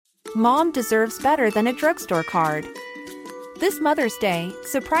Mom deserves better than a drugstore card. This Mother's Day,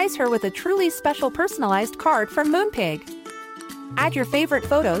 surprise her with a truly special personalized card from Moonpig. Add your favorite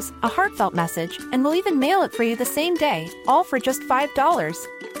photos, a heartfelt message, and we'll even mail it for you the same day, all for just $5.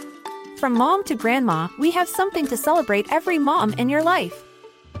 From mom to grandma, we have something to celebrate every mom in your life.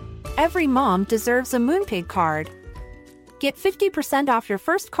 Every mom deserves a Moonpig card. Get 50% off your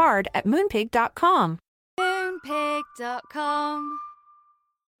first card at moonpig.com. Moonpig.com.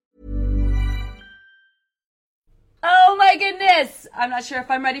 Oh my goodness! I'm not sure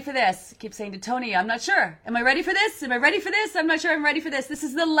if I'm ready for this. I keep saying to Tony, I'm not sure. Am I ready for this? Am I ready for this? I'm not sure I'm ready for this. This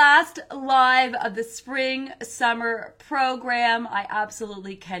is the last live of the spring summer program. I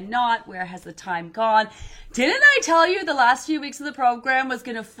absolutely cannot. Where has the time gone? Didn't I tell you the last few weeks of the program was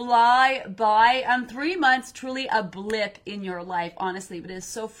going to fly by? 3 months, truly a blip in your life, honestly. But it is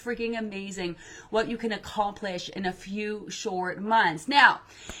so freaking amazing what you can accomplish in a few short months. Now,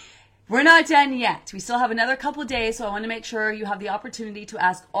 we're not done yet. We still have another couple of days, so I want to make sure you have the opportunity to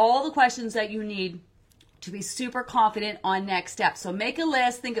ask all the questions that you need to be super confident on next steps. So make a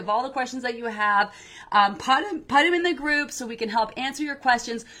list, think of all the questions that you have, put them in the group so we can help answer your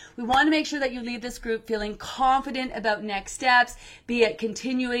questions. We want to make sure that you leave this group feeling confident about next steps, be it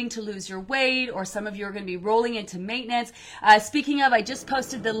continuing to lose your weight, or some of you are going to be rolling into maintenance. Speaking of, I just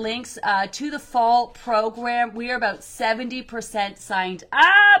posted the links to the fall program. We are about 70% signed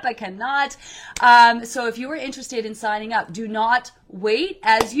up. I cannot. So if you are interested in signing up, do not wait.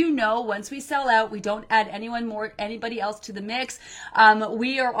 As you know, once we sell out, we don't add anybody else to the mix.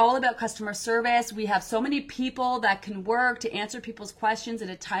 We are all about customer service. We have so many people that can work to answer people's questions in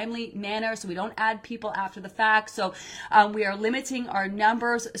a timely manner, so we don't add people after the fact. So we are limiting our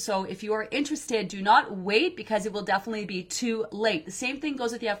numbers. So if you are interested, do not wait, because it will definitely be too late. The same thing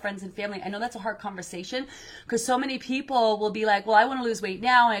goes if you have friends and family. I know that's a hard conversation, because so many people will be like, well, I want to lose weight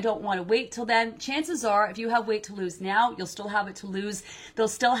now and I don't want to wait till then. Chances are, if you have weight to lose now, you'll still have it to lose. They'll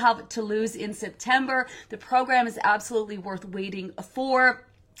still have it to lose in September. The program is absolutely worth waiting for.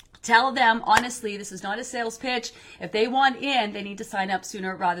 Tell them, honestly, this is not a sales pitch. If they want in, they need to sign up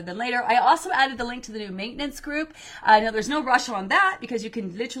sooner rather than later. I also added the link to the new maintenance group. Now, there's no rush on that, because you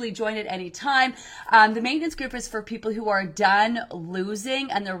can literally join at any time. The maintenance group is for people who are done losing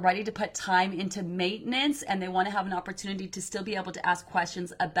and they're ready to put time into maintenance, and they want to have an opportunity to still be able to ask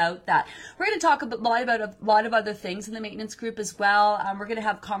questions about that. We're going to talk a lot of other things in the maintenance group as well. We're going to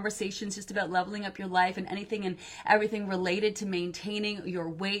have conversations just about leveling up your life and anything and everything related to maintaining your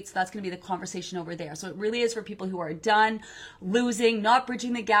weight. So that's going to be the conversation over there. So it really is for people who are done losing, not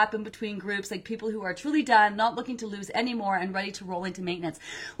bridging the gap in between groups, like people who are truly done, not looking to lose anymore and ready to roll into maintenance.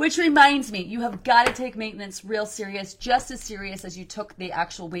 Which reminds me, you have got to take maintenance real serious, just as serious as you took the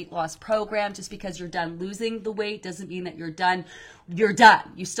actual weight loss program. Just because you're done losing the weight doesn't mean that you're done. You're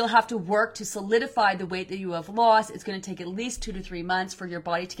done. You still have to work to solidify the weight that you have lost. It's going to take at least 2 to 3 months for your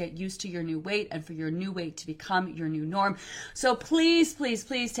body to get used to your new weight and for your new weight to become your new norm. So please, please,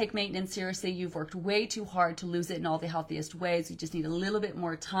 please take maintenance seriously. You've worked way too hard to lose it in all the healthiest ways. You just need a little bit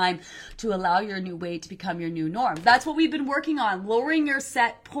more time to allow your new weight to become your new norm. That's what we've been working on, lowering your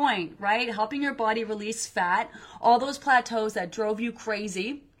set point, right? Helping your body release fat, all those plateaus that drove you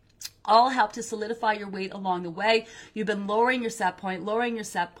crazy. All help to solidify your weight along the way. You've been lowering your set point, lowering your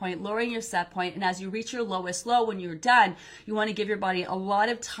set point, lowering your set point, and as you reach your lowest low, when you're done, you want to give your body a lot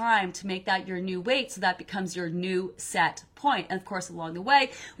of time to make that your new weight, so that becomes your new set point. And of course, along the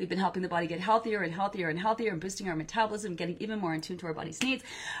way, we've been helping the body get healthier and healthier and healthier, and boosting our metabolism, getting even more in tune to our body's needs.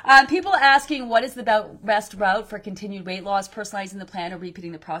 People asking, what is the best route for continued weight loss, personalizing the plan or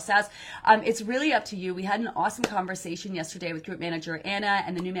repeating the process? It's really up to you. We had an awesome conversation yesterday with group manager Anna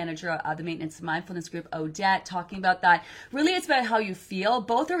and the new manager of the maintenance and mindfulness group, Odette, talking about that. Really, it's about how you feel.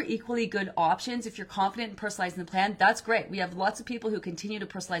 Both are equally good options. If you're confident in personalizing the plan, that's great. We have lots of people who continue to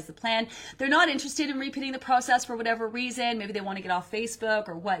personalize the plan. They're not interested in repeating the process for whatever reason. Maybe they want to get off Facebook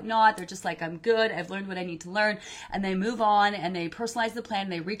or whatnot. They're just like, I'm good. I've learned what I need to learn. And they move on and they personalize the plan.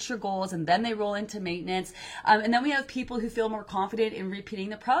 They reach their goals and then they roll into maintenance. And then we have people who feel more confident in repeating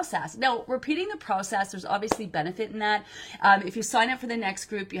the process. Now, repeating the process, there's obviously benefit in that. If you sign up for the next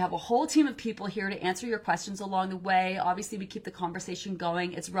group, you have a whole team of people here to answer your questions along the way. Obviously, we keep the conversation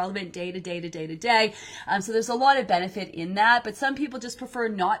going. It's relevant day to day to day to day. So there's a lot of benefit in that. But some people just prefer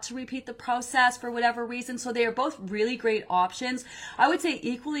not to repeat the process for whatever reason. So they are both really great options. I would say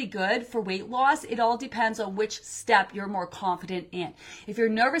equally good for weight loss. It all depends on which step you're more confident in. If you're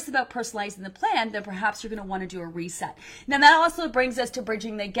nervous about personalizing the plan, then perhaps you're going to want to do a reset. Now, that also brings us to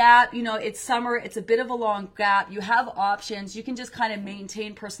bridging the gap. You know, it's summer. It's a bit of a long gap. You have options. You can just kind of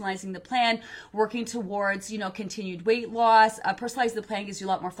maintain personalized personalizing the plan, working towards, continued weight loss. Personalizing the plan gives you a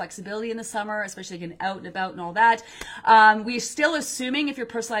lot more flexibility in the summer, especially getting out and about and all that. We're still assuming if you're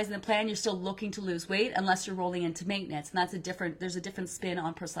personalizing the plan, you're still looking to lose weight unless you're rolling into maintenance. And there's a different spin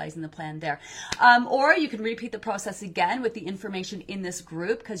on personalizing the plan there. Or you can repeat the process again with the information in this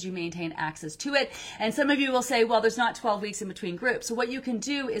group because you maintain access to it. And some of you will say, well, there's not 12 weeks in between groups. So what you can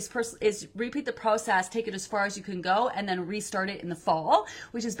do is repeat the process, take it as far as you can go, and then restart it in the fall,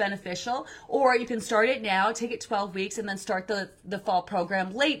 which is beneficial. Or you can start it now, take it 12 weeks, and then start the fall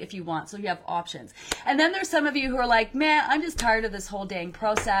program late if you want. So you have options. And then there's some of you who are like, man, I'm just tired of this whole dang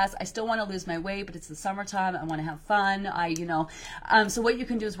process. I still want to lose my weight, but it's the summertime. I want to have fun. So what you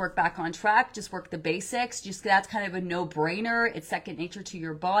can do is work back on track. Just work the basics. That's kind of a no-brainer. It's second nature to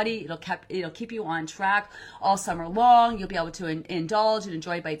your body. It'll keep you on track all summer long. You'll be able to indulge and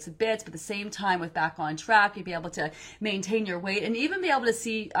enjoy bites and bits, but at the same time with back on track, you'll be able to maintain your weight and even be able to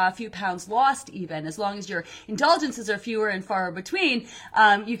see a few pounds lost even. As long as your indulgences are fewer and far between,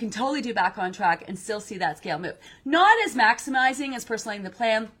 you can totally do back on track and still see that scale move. Not as maximizing as personalizing the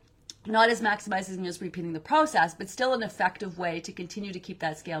plan, not as maximizing as repeating the process, but still an effective way to continue to keep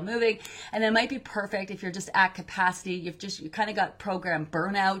that scale moving. And it might be perfect if you're just at capacity. You kind of got program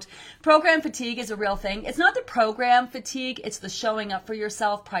burnout. Program fatigue is a real thing. It's not the program fatigue. It's the showing up for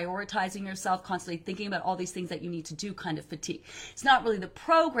yourself, prioritizing yourself, constantly thinking about all these things that you need to do kind of fatigue. It's not really the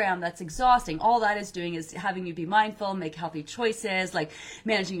program that's exhausting. All that is doing is having you be mindful, make healthy choices, like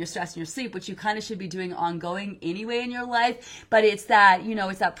managing your stress and your sleep, which you kind of should be doing ongoing anyway in your life. But it's that,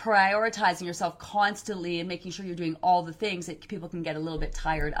 it's that prioritizing yourself constantly and making sure you're doing all the things that people can get a little bit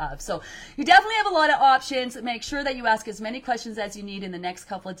tired of. So you definitely have a lot of options. Make sure that you ask as many questions as you need in the next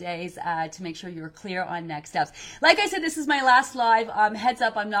couple of days to make sure you're clear on next steps. Like I said, this is my last live. Heads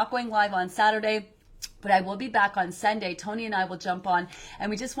up, I'm not going live on Saturday, but I will be back on Sunday. Tony and I will jump on, and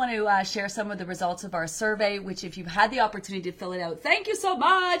we just want to share some of the results of our survey, which if you've had the opportunity to fill it out, thank you so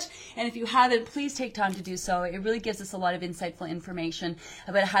much. And if you haven't, please take time to do so. It really gives us a lot of insightful information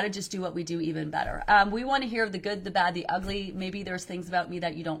about how to just do what we do even better. We want to hear the good, the bad, the ugly. Maybe there's things about me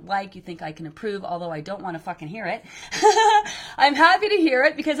that you don't like, you think I can improve, although I don't want to fucking hear it. I'm happy to hear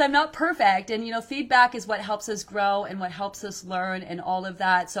it because I'm not perfect. And, feedback is what helps us grow and what helps us learn and all of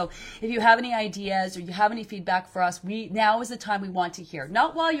that. So if you have any ideas or you have any feedback for us, now is the time we want to hear.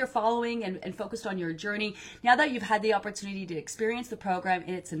 Not while you're following and focused on your journey. Now that you've had the opportunity to experience the program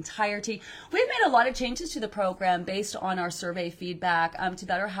in its entirety, we've made a lot of changes to the program based on our survey feedback to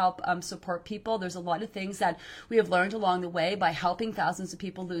better help support people. There's a lot of things that we have learned along the way by helping thousands of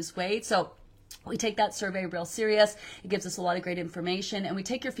people lose weight. So we take that survey real serious. It gives us a lot of great information, and we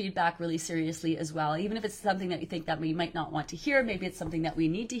take your feedback really seriously as well. Even if it's something that you think that we might not want to hear, maybe it's something that we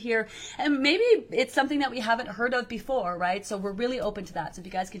need to hear, and maybe it's something that we haven't heard of before, right? So we're really open to that. So if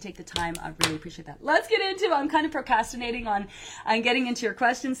you guys can take the time, I really appreciate that. Let's get into, I'm kind of procrastinating on getting into your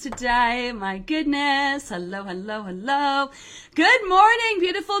questions today. My goodness. Hello, hello, hello. Good morning,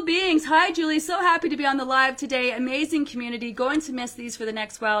 beautiful beings. Hi, Julie. So happy to be on the live today. Amazing community. Going to miss these for the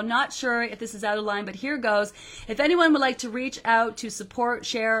next while. Not sure if this is out of line, but here goes. If anyone would like to reach out to support,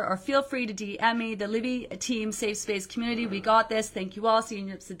 share, or feel free to DM me, the Livy Team Safe Space Community. We got this. Thank you all. See you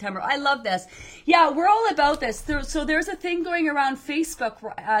in September. I love this. Yeah, we're all about this. So there's a thing going around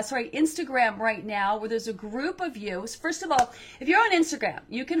Instagram right now where there's a group of you. First of all, if you're on Instagram,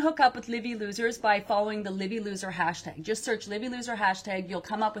 you can hook up with Livy Losers by following the Livy Loser hashtag. Just search Livy Loser hashtag. You'll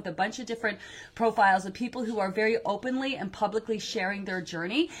come up with a bunch of different profiles of people who are very openly and publicly sharing their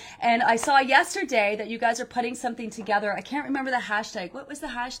journey. And I saw yesterday that you guys are putting something together. I can't remember the hashtag. What was the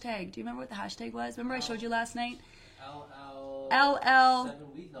hashtag? Do you remember what the hashtag was? Remember I showed you last night? LL.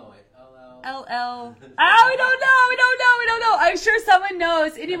 We know it. LL. Oh, we don't know. I'm sure someone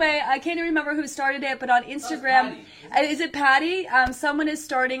knows. Anyway, I can't even remember who started it, but on Instagram, is it Patty? Someone is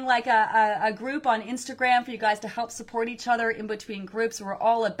starting like a group on Instagram for you guys to help support each other in between groups. We're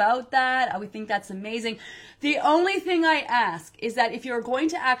all about that. We think that's amazing. The only thing I ask is that if you're going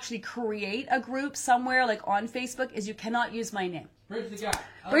to actually create a group somewhere like on Facebook, is you cannot use my name. Bridge the gap.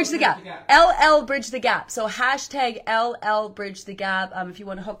 Bridge the gap. LL Bridge the Gap. So hashtag LL Bridge the Gap. If you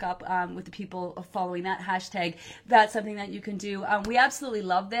want to hook up with the people following that hashtag, that's something that you can do. We absolutely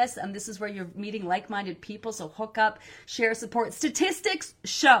love this. This is where you're meeting like-minded people. So hook up, share, support. Statistics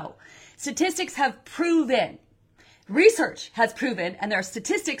have proven research has proven, and there are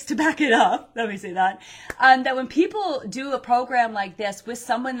statistics to back it up, let me say that when people do a program like this with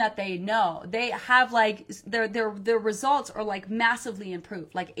someone that they know, they have like, their results are like massively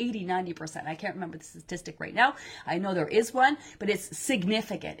improved, like 80-90%. I can't remember the statistic right now. I know there is one, but it's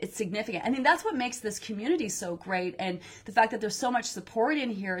significant. It's significant. I mean, that's what makes this community so great. And the fact that there's so much support in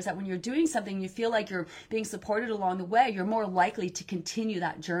here is that when you're doing something, you feel like you're being supported along the way, you're more likely to continue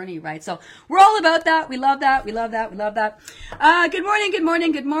that journey, right? So we're all about that. We love that. We love that. We love that. Good morning. Good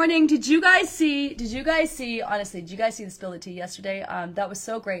morning. Good morning. Did you guys see, honestly, did you guys see the Spill the Tea yesterday? That was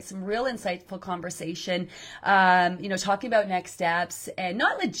so great. Some real insightful conversation, talking about next steps, and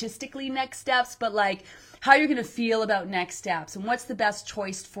not logistically next steps, but like how you're going to feel about next steps and what's the best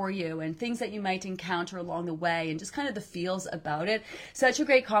choice for you and things that you might encounter along the way and just kind of the feels about it. Such a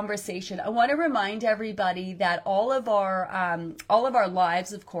great conversation. I want to remind everybody that all of our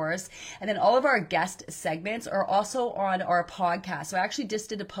lives, of course, and then all of our guest segments are also on our podcast. So I actually just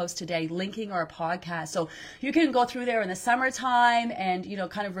did a post today linking our podcast. So you can go through there in the summertime and,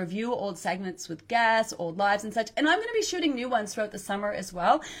 kind of review old segments with guests, old lives and such. And I'm going to be shooting new ones throughout the summer as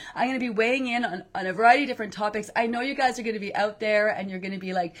well. I'm going to be weighing in on a variety of different topics. I know you guys are going to be out there and you're going to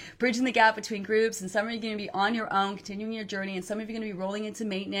be like bridging the gap between groups, and some of you are going to be on your own, continuing your journey, and some of you are going to be rolling into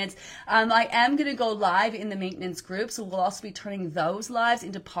maintenance. I am going to go live in the maintenance group, so we'll also be turning those lives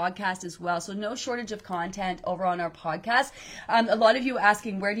into podcasts as well. So no shortage of content over on our podcast. A lot of you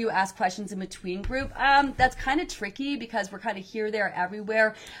asking, where do you ask questions in between group? That's kind of tricky because we're kind of here, there,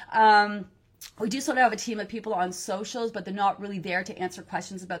 everywhere. We do sort of have a team of people on socials, but they're not really there to answer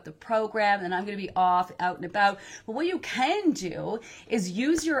questions about the program, and I'm going to be off, out and about. But what you can do is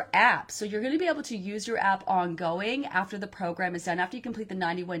use your app. So you're going to be able to use your app ongoing after the program is done. After you complete the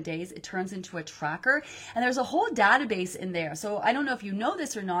 91 days, it turns into a tracker, and there's a whole database in there. So I don't know if you know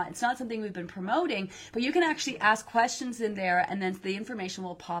this or not. It's not something we've been promoting, but you can actually ask questions in there, and then the information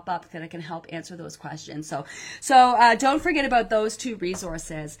will pop up that can help answer those questions. So don't forget about those two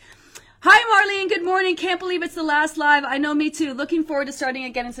resources. Hi, Marlene. Good morning. Can't believe it's the last live. I know, me too. Looking forward to starting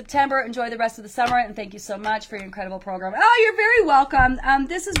again in September. Enjoy the rest of the summer, and thank you so much for your incredible program. Oh, you're very welcome.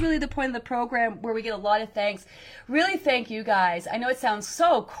 This is really the point of the program where we get a lot of thanks. Really thank you guys. I know it sounds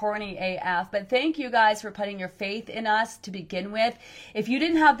so corny AF, but thank you guys for putting your faith in us to begin with. If you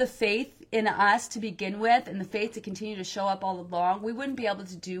didn't have the faith in us to begin with and the faith to continue to show up all along, we wouldn't be able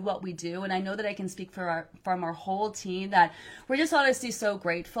to do what we do. And I know that I can speak from our whole team that we're just honestly so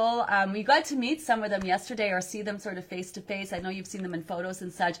grateful. We got to meet some of them yesterday or see them sort of face to face. I know you've seen them in photos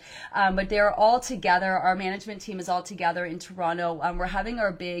and such, but they're all together. Our management team is all together in Toronto. We're having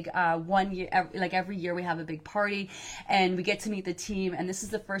our big 1 year, like every year we have a big party and we get to meet the team. And this is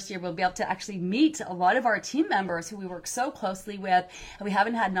the first year we'll be able to actually meet a lot of our team members who we work so closely with, and we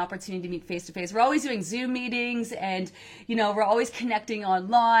haven't had an opportunity to meet face to face. We're always doing Zoom meetings, and we're always connecting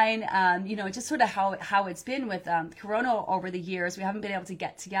online. Just sort of how it's been with Corona over the years. We haven't been able to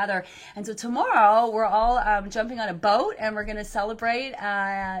get together, and so tomorrow we're all jumping on a boat and we're going to celebrate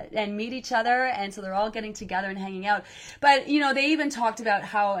and meet each other. And so they're all getting together and hanging out. But they even talked about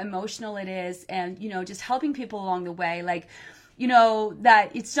how emotional it is, and just helping people along the way, like. That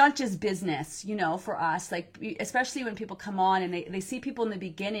it's not just business, for us, like, especially when people come on and they see people in the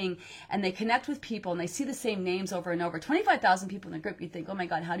beginning and they connect with people and they see the same names over and over. 25,000 people in the group, you think, oh my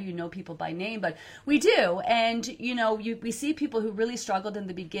God, how do you know people by name? But we do. And, we see people who really struggled in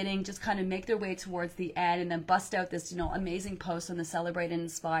the beginning just kind of make their way towards the end and then bust out this, amazing post on the Celebrate and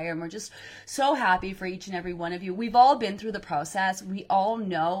Inspire. And we're just so happy for each and every one of you. We've all been through the process. We all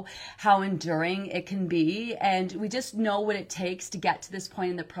know how enduring it can be. And we just know what it takes to get to this point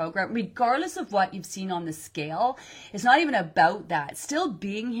in the program, regardless of what you've seen on the scale. It's not even about that. Still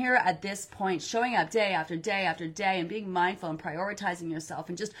being here at this point, showing up day after day after day and being mindful and prioritizing yourself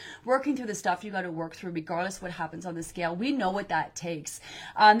and just working through the stuff you got to work through, regardless what happens on the scale. We know what that takes.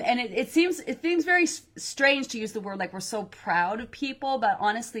 And it seems very strange to use the word like we're so proud of people, but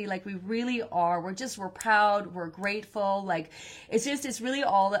honestly, like we really are. We're proud. We're grateful. Like it's really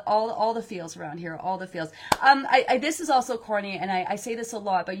all the feels around here, all the feels. This is also corny, and I say this a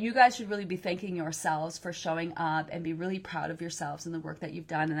lot, but you guys should really be thanking yourselves for showing up and be really proud of yourselves and the work that you've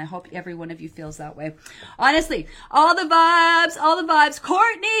done. And I hope every one of you feels that way. Honestly, all the vibes.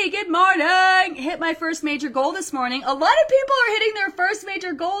 Courtney, good morning. Hit my first major goal this morning. A lot of people are hitting their first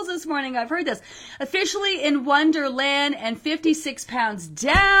major goals this morning. I've heard this. Officially in Wonderland and 56 pounds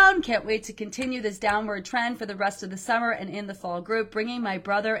down. Can't wait to continue this downward trend for the rest of the summer and in the fall group. Bringing my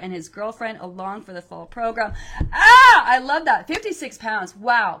brother and his girlfriend along for the fall program. I love love that. 56 pounds.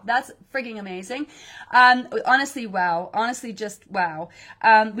 Wow. That's freaking amazing. Honestly, wow. Honestly, just wow.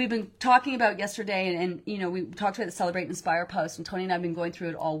 We've been talking about yesterday and we talked about the Celebrate and Inspire post, and Tony and I have been going through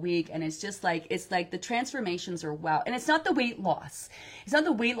it all week, and it's like the transformations are wow. And it's not the weight loss. It's not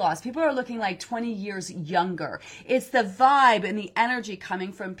the weight loss. People are looking like 20 years younger. It's the vibe and the energy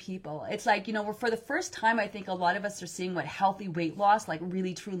coming from people. It's like, for the first time, I think a lot of us are seeing what healthy weight loss like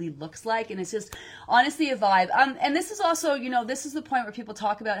really truly looks like. And it's just honestly a vibe. And this is also, this is the point where people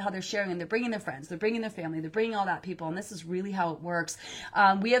talk about how they're sharing and they're bringing their friends, they're bringing their family, they're bringing all that people. And this is really how it works.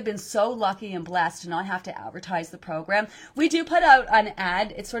 We have been so lucky and blessed to not have to advertise the program. We do put out an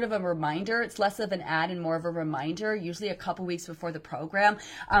ad. It's sort of a reminder. It's less of an ad and more of a reminder, usually a couple weeks before the program.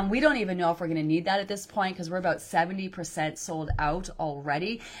 We don't even know if we're going to need that at this point because we're about 70% sold out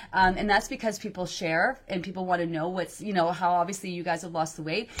already. And that's because people share and people want to know what's, how obviously you guys have lost the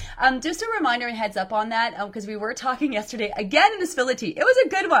weight. Just a reminder and heads up on that because we were talking yesterday again in the Spility. It was a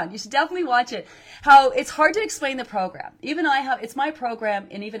good one. You should definitely watch it. How it's hard to explain the program. It's my program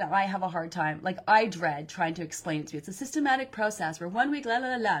and even I have a hard time. Like I dread trying to explain it to you. It's a systematic process where 1 week, la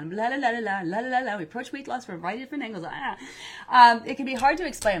la la la, la la la la la la la, we approach weight loss from a variety of different angles. It can be hard to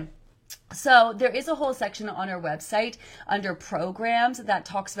explain. So there is a whole section on our website under programs that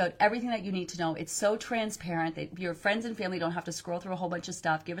talks about everything that you need to know. It's so transparent that your friends and family don't have to scroll through a whole bunch of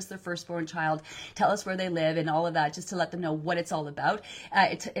stuff, give us their firstborn child, tell us where they live and all of that, just to let them know what it's all about.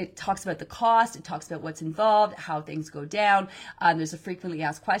 It talks about the cost. It talks about what's involved, how things go down. There's a frequently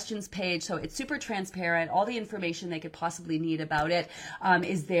asked questions page. So it's super transparent. All the information they could possibly need about it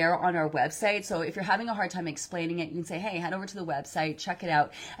is there on our website. So if you're having a hard time explaining it, you can say, hey, head over to the website, check it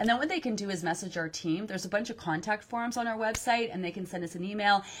out. And then what they can do is message our team. There's a bunch of contact forms on our website and they can send us an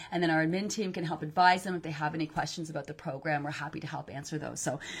email and then our admin team can help advise them if they have any questions about the program. We're happy to help answer those.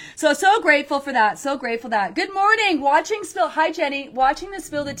 So grateful for that. So grateful for that. Good morning. Hi Jenny. Watching the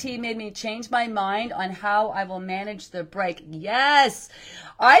Spill the Tea made me change my mind on how I will manage the break. Yes,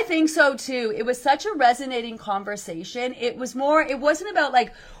 I think so too. It was such a resonating conversation. It wasn't about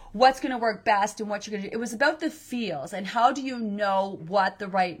like, what's going to work best and what you're going to do. It was about the feels and how do you know what the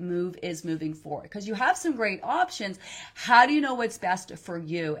right move is moving forward? Because you have some great options. How do you know what's best for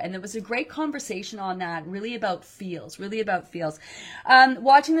you? And there was a great conversation on that, really about feels.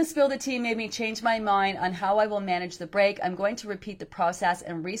 Watching the Spill the Tea made me change my mind on how I will manage the break. I'm going to repeat the process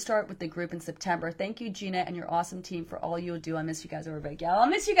and restart with the group in September. Thank you, Gina, and your awesome team for all you'll do. I miss you guys over break. Yeah, I'll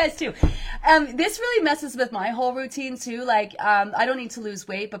miss you guys too. This really messes with my whole routine too. Like, I don't need to lose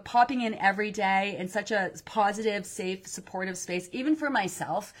weight, but popping in every day in such a positive, safe, supportive space, even for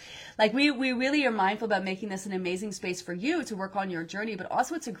myself. Like we really are mindful about making this an amazing space for you to work on your journey, but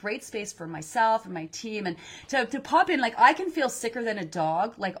also it's a great space for myself and my team and to pop in. Like I can feel sicker than a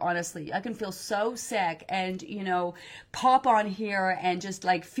dog. Like honestly, I can feel so sick and, pop on here and just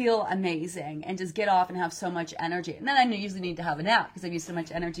like feel amazing and just get off and have so much energy. And then I usually need to have a nap because I've used so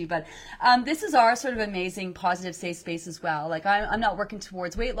much energy. But this is our sort of amazing, positive, safe space as well. Like I'm not working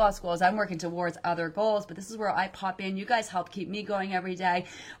towards weight loss goals. I'm working towards other goals, but this is where I pop in. You guys help keep me going every day.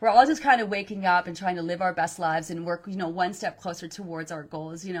 We're all just kind of waking up and trying to live our best lives and work, one step closer towards our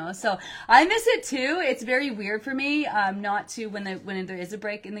goals, So I miss it too. It's very weird for me, not to, when there is a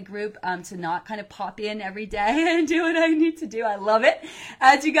break in the group, to not kind of pop in every day and do what I need to do. I love it.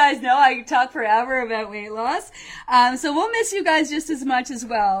 As you guys know, I talk forever about weight loss. So we'll miss you guys just as much as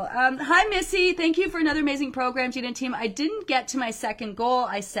well. Hi, Missy. Thank you for another amazing program, Gina and team. I didn't get to my second goal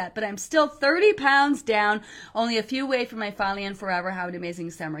I set, but I'm still 30 pounds down, only a few away from my finally and forever. Have an amazing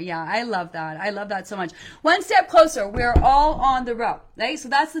summer. Yeah, I love that. I love that so much. One step closer. We're all on the road, right? So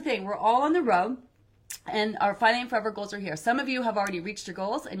that's the thing. We're all on the road. And our finally and forever goals are here. Some of you have already reached your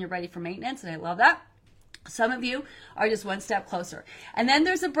goals and you're ready for maintenance, and I love that. Some of you are just one step closer. And then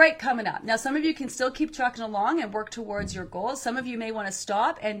there's a break coming up. Now, some of you can still keep trucking along and work towards your goals. Some of you may want to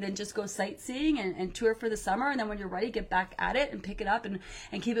stop and then just go sightseeing and tour for the summer. And then when you're ready, get back at it and pick it up and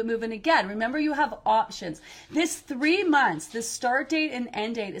keep it moving again. Remember, you have options. This 3 months, this start date and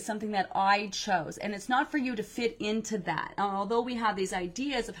end date is something that I chose. And it's not for you to fit into that. Although we have these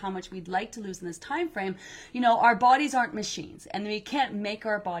ideas of how much we'd like to lose in this time frame, our bodies aren't machines. And we can't make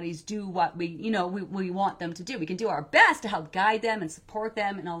our bodies do what we want them to do. We can do our best to help guide them and support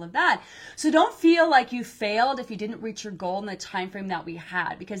them and all of that. So don't feel like you failed if you didn't reach your goal in the time frame that we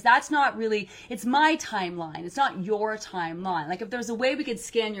had, because that's not really, it's my timeline. It's not your timeline. Like if there's a way we could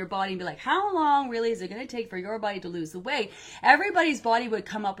scan your body and be like, how long really is it going to take for your body to lose the weight? Everybody's body would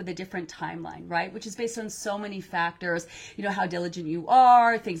come up with a different timeline, right? Which is based on so many factors, how diligent you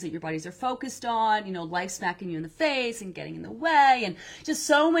are, things that your bodies are focused on, life smacking you in the face and getting in the way, and just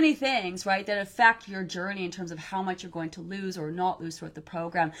so many things, right, that affect your journey. journey in terms of how much you're going to lose or not lose throughout the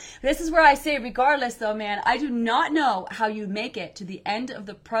program. This is where I say, regardless though, man, I do not know how you make it to the end of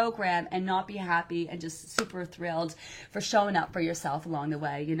the program and not be happy and just super thrilled for showing up for yourself along the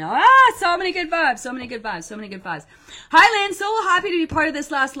way, you know? So many good vibes, so many good vibes, so many good vibes. Hi, Lynn, so happy to be part of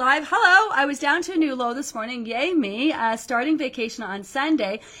this last live. Hello, I was down to a new low this morning. Yay me. Starting vacation on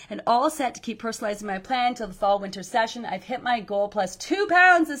Sunday and all set to keep personalizing my plan till the fall winter session. I've hit my goal plus 2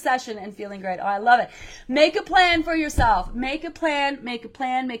 pounds a session and feeling great. Oh, I love it. Make a plan for yourself. Make a plan, make a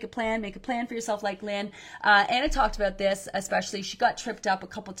plan, make a plan, make a plan for yourself like Lynn. Anna talked about this, especially. She got tripped up a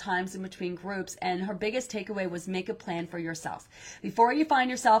couple times in between groups, and her biggest takeaway was make a plan for yourself. Before you find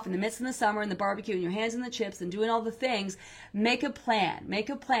yourself in the midst of the summer and the barbecue and your hands in the chips and doing all the things, make a plan. Make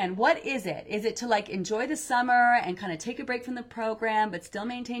a plan. What is it? Is it to like enjoy the summer and kind of take a break from the program but still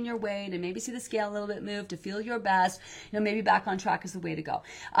maintain your weight and maybe see the scale a little bit move to feel your best? You know, maybe back on track is the way to go.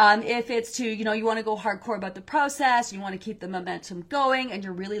 If it's to, you know, you want to go hardcore about the process, you want to keep the momentum going, and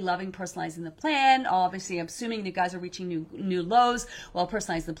you're really loving personalizing the plan. Obviously, I'm assuming you guys are reaching new lows while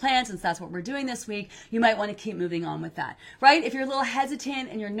personalizing the plan, since that's what we're doing this week. You might want to keep moving on with that, right? If you're a little hesitant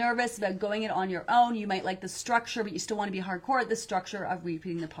and you're nervous about going it on your own, you might like the structure, but you still want to be hardcore at the structure of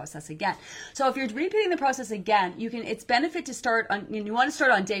repeating the process again. So if you're repeating the process again, it's benefit to start on, you want to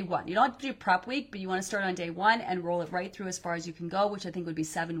start on day one. You don't have to do prep week, but you want to start on day one and roll it right through as far as you can go, which I think would be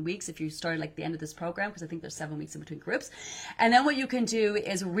 7 weeks if you started like the end of this program, because I think there's 7 weeks in between groups. And then what you can do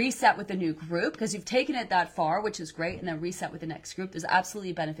is reset with a new group, because you've taken it that far, which is great, and then reset with the next group. There's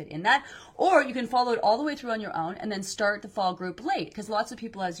absolutely a benefit in that. Or you can follow it all the way through on your own and then start the fall group late, because lots of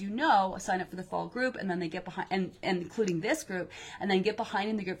people, as you know, sign up for the fall group and then they get behind, and including this group, and then get behind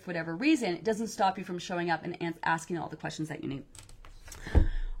in the group for whatever reason. It doesn't stop you from showing up and asking all the questions that you need.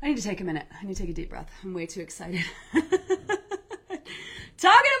 I need to take a minute. I need to take a deep breath. I'm way too excited.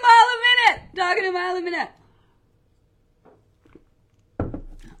 Talking a mile a minute. Talking a mile a minute.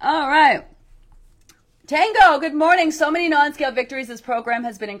 All right. Tango, good morning. So many non-scale victories. This program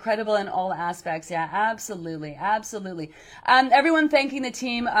has been incredible in all aspects. Yeah, absolutely. Absolutely. Everyone thanking the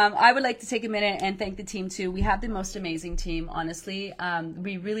team. I would like to take a minute and thank the team too. We have the most amazing team, honestly.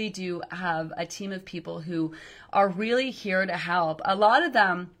 We really do have a team of people who are really here to help. A lot of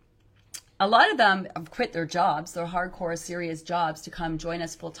them have quit their jobs, their hardcore, serious jobs, to come join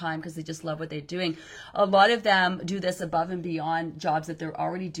us full time because they just love what they're doing. A lot of them do this above and beyond jobs that they're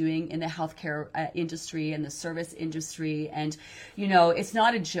already doing in the healthcare industry and the service industry. And, you know, it's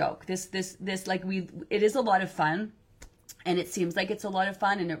not a joke. It is a lot of fun. And it seems like it's a lot of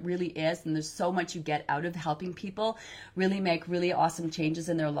fun, and it really is. And there's so much you get out of helping people really make really awesome changes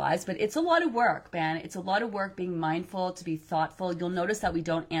in their lives. But it's a lot of work, man. It's a lot of work being mindful, to be thoughtful. You'll notice that we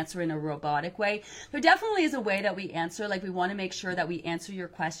don't answer in a robotic way. There definitely is a way that we answer. Like, we want to make sure that we answer your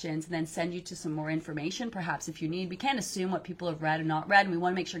questions and then send you to some more information, perhaps if you need. We can't assume what people have read and not read, and we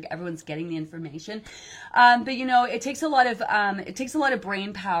want to make sure everyone's getting the information. But you know, it takes a lot of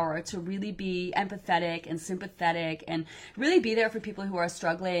brain power to really be empathetic and sympathetic and really be there for people who are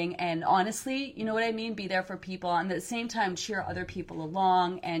struggling, and honestly, you know what I mean, be there for people, and at the same time cheer other people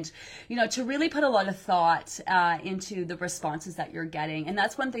along, and you know, to really put a lot of thought into the responses that you're getting. And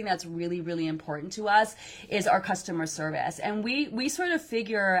that's one thing that's really, really important to us, is our customer service. And we sort of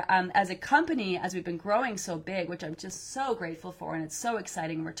figure, as a company, as we've been growing so big, which I'm just so grateful for, and it's so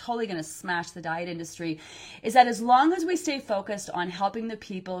exciting, we're totally going to smash the diet industry, is that as long as we stay focused on helping the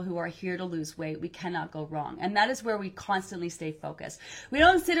people who are here to lose weight, we cannot go wrong. And that is where we constantly stay focused. We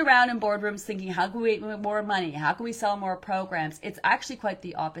don't sit around in boardrooms thinking, how can we make more money? How can we sell more programs? It's actually quite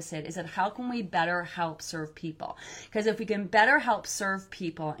the opposite, is that how can we better help serve people? Because if we can better help serve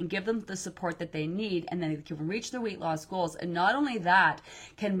people and give them the support that they need, and then they can reach their weight loss goals, and not only that,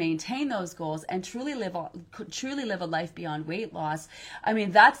 can maintain those goals and truly live a life beyond weight loss, I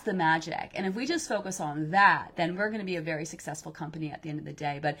mean, that's the magic. And if we just focus on that, then we're going to be a very successful company at the end of the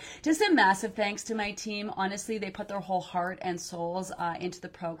day. But just a massive thanks to my team. Honestly, they put their whole heart and souls into the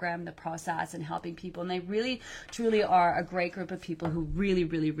program, the process, and helping people. And they really, truly are a great group of people who really,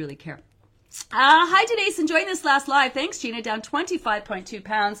 really, really care. Hi Denise, enjoying this last live. Thanks Gina, down 25.2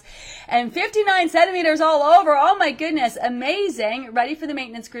 pounds and 59 centimeters all over. Oh my goodness, amazing. Ready for the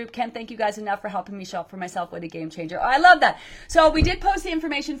maintenance group. Can't thank you guys enough for helping me show up for myself. What a game changer. Oh, I love that. So we did post the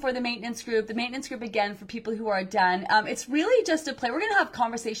information for the maintenance group. The maintenance group, again, for people who are done. It's really just a play. We're going to have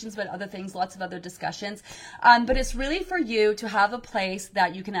conversations about other things, lots of other discussions. But it's really for you to have a place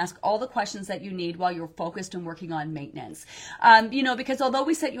that you can ask all the questions that you need while you're focused and working on maintenance. You know, because although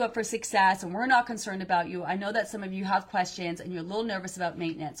we set you up for success, stress and we're not concerned about you. I know that some of you have questions and you're a little nervous about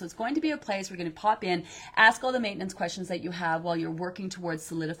maintenance. So it's going to be a place where you're going to pop in, ask all the maintenance questions that you have while you're working towards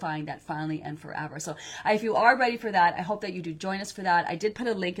solidifying that finally and forever. So if you are ready for that, I hope that you do join us for that. I did put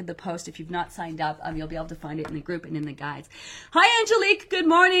a link in the post. If you've not signed up, you'll be able to find it in the group and in the guides. Hi, Angelique. Good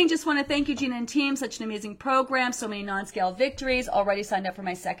morning. Just want to thank you, Gina and team. Such an amazing program. So many non-scale victories. Already signed up for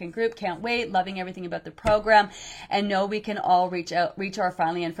my second group. Can't wait. Loving everything about the program. And know we can all reach our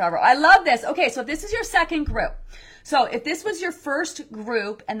finally and forever. I love this. Okay, so if this is your second group, so if this was your first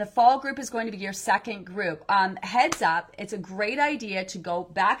group and the fall group is going to be your second group, heads up, it's a great idea to go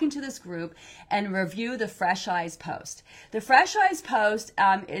back into this group and review the Fresh Eyes post. The Fresh Eyes post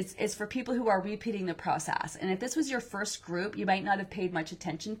is for people who are repeating the process. And if this was your first group, you might not have paid much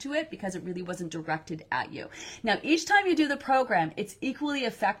attention to it because it really wasn't directed at you. Now, each time you do the program, it's equally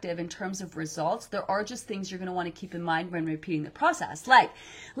effective in terms of results. There are just things you're going to want to keep in mind when repeating the process. Like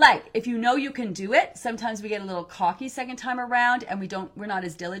if you know you can do it, sometimes we get a little cocky second time around and we're not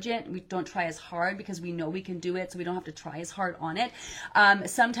as diligent. We don't try as hard because we know we can do it, so we don't have to try as hard on it.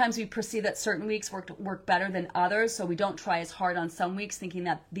 Sometimes we perceive that certain weeks work better than others, so we don't try as hard on some weeks thinking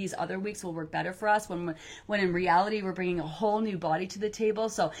that these other weeks will work better for us when in reality we're bringing a whole new body to the table.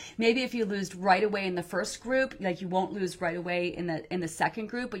 So maybe if you lose right away in the first group, like you won't lose right away in the second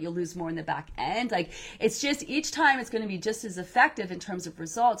group, but you'll lose more in the back end. Like it's just each time it's going to be just as effective in terms of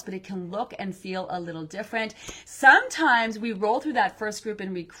results, but it can look and feel a little different. Sometimes we roll through that first group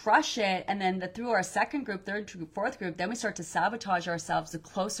and we crush it, and then through our second group, third group, fourth group, then we start to sabotage ourselves the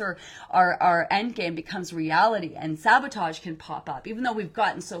closer our end game becomes reality, and sabotage can pop up. Even though we've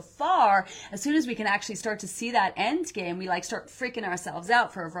gotten so far, as soon as we can actually start to see that end game, we start freaking ourselves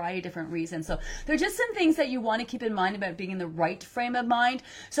out for a variety of different reasons. So there are just some things that you want to keep in mind about being in the right frame of mind.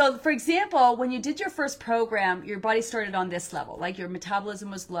 So for example, when you did your first program, your body started on this level, like your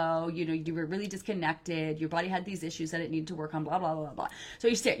metabolism was low, you were really disconnected, your body had these issues that it needed to work on, blah, blah, blah, blah. So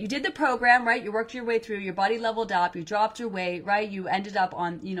you did the program, right? You worked your way through, your body leveled up, you dropped your weight, right? You ended up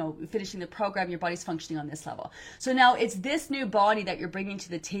on, finishing the program, your body's functioning on this level. So now it's this new body that you're bringing to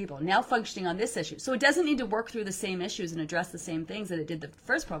the table, now functioning on this issue. So it doesn't need to work through the same issues and address the same things that it did the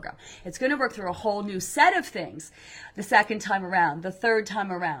first program. It's going to work through a whole new set of things the second time around, the third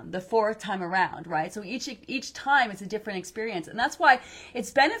time around, the fourth time around, right? So each time it's a different experience. And that's why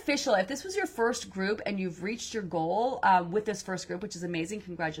it's beneficial. If this was your first group and you've reached your goal with this first group, which is amazing,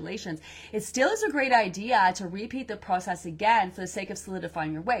 congratulations, it still is a great idea to repeat the process again for the sake of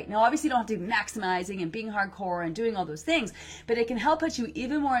solidifying your weight. Now, obviously, you don't have to be maximizing and being hardcore and doing all those things, but it can help put you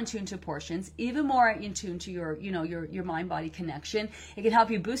even more in tune to portions, even more in tune to your mind-body connection. It can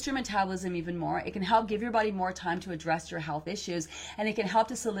help you boost your metabolism even more. It can help give your body more time to address your health issues, and it can help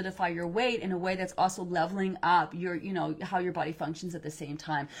to solidify your weight in a way that's also leveling up how your body functions at the same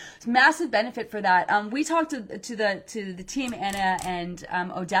time. It's massive benefit for that. We talked to the team, Anna and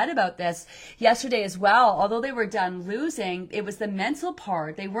Odette, about this yesterday as well. Although they were done losing, it was the mental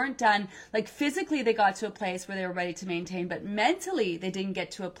part. They weren't done, like physically they got to a place where they were ready to maintain, but mentally they didn't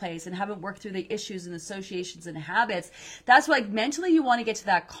get to a place and haven't worked through the issues and associations and habits. That's why mentally you want to get to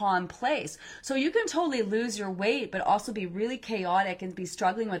that calm place. So you can totally lose your weight, but also be really chaotic and be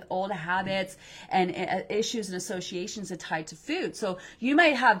struggling with old habits and issues and associations that tied to food. So you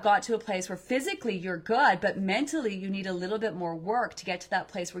might have got to a place where physically you're good, but mentally you need a little bit more work to get to that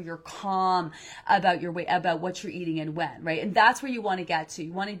place where you're calm about your weight, about what you're eating and when, right? And that's where you want to get to.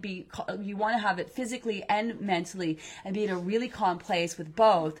 You want to have it physically and mentally and be in a really calm place with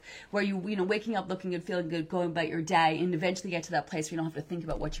both, where waking up looking good, feeling good, going about your day, and eventually get to that place where you don't have to think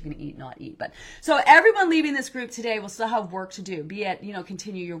about what you're going to eat, not eat. But so everyone leaving this group today will still have work to do, be it,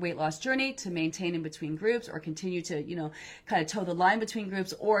 continue your weight loss journey, to maintain in between groups, or continue to, kind of toe the line between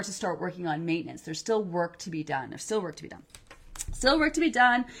groups, or to start working on maintenance. There's still work to be done. Still work to be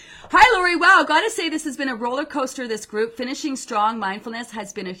done. Hi, Lori. Wow, gotta say this has been a roller coaster, this group. Finishing strong. Mindfulness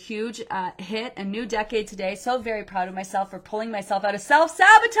has been a huge hit. A new decade today. So very proud of myself for pulling myself out of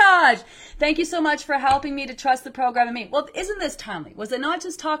self-sabotage. Thank you so much for helping me to trust the program and me. Well, isn't this timely? Was it not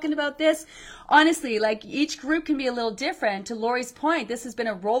just talking about this? Honestly, like each group can be a little different. To Lori's point, this has been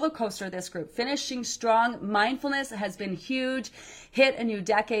a roller coaster, this group. Finishing strong. Mindfulness has been huge. Hit a new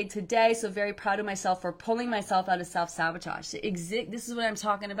decade today. So very proud of myself for pulling myself out of self-sabotage. this is what I'm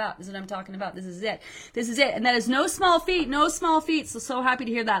talking about. This is what I'm talking about. This is it. This is it. And that is no small feat, no small feat. So happy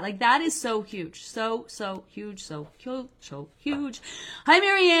to hear that. Like, that is so huge. So huge, so huge, so huge. Hi,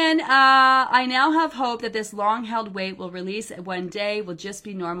 Marianne. I now have hope that this long-held weight will release one day, will just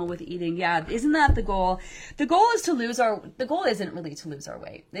be normal with eating. Yeah, isn't that the goal? The goal is the goal isn't really to lose our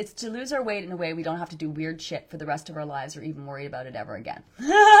weight. It's to lose our weight in a way we don't have to do weird shit for the rest of our lives or even worry about it ever again.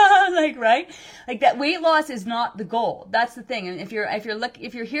 Like, right? Like, that weight loss is not the goal. That's the thing. And if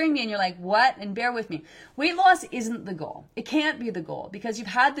you're hearing me and you're like, what? And bear with me. Weight loss isn't the goal. It can't be the goal because you've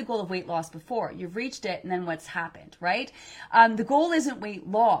had the goal of weight loss before. You've reached it, and then what's happened, right? The goal isn't weight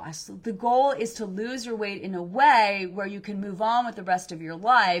loss. The goal is to lose your weight in a way where you can move on with the rest of your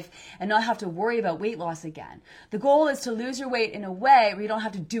life and not have to worry about weight loss again. The goal is to lose your weight in a way where you don't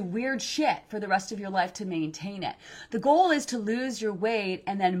have to do weird shit for the rest of your life to maintain it. The goal is to lose your weight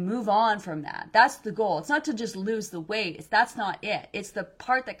and then move on from that. That's the goal. It's not to just lose the weight. That's not it. It's the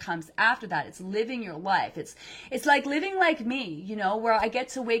part that comes after that. It's living your life. It's like living like me, you know, where I get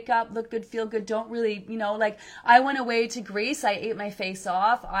to wake up, look good, feel good, don't really, you know, like I went away to Greece. I ate my face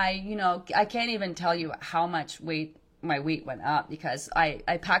off. I can't even tell you how much my weight went up because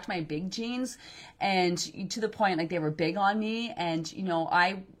I packed my big jeans, and to the point, like, they were big on me, and, you know,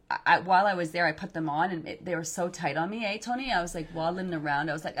 I while I was there, I put them on, and they were so tight on me, Tony? I was like waddling around.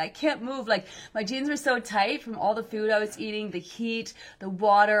 I was like, I can't move. Like, my jeans were so tight from all the food I was eating, the heat, the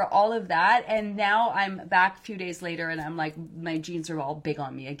water, all of that. And now I'm back a few days later, and I'm like, my jeans are all big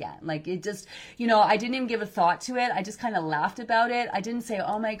on me again. Like, it just, you know, I didn't even give a thought to it. I just kind of laughed about it. I didn't say,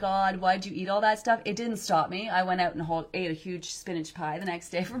 oh my God, why'd you eat all that stuff? It didn't stop me. I went out and ate a huge spinach pie the next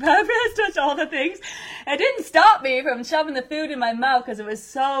day for breakfast, all the things. It didn't stop me from shoving the food in my mouth because it was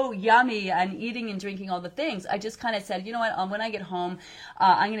so yummy and eating and drinking all the things. I just kind of said, you know what, when I get home,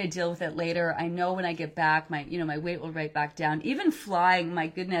 I'm going to deal with it later. I know when I get back, my weight will right back down. Even flying, my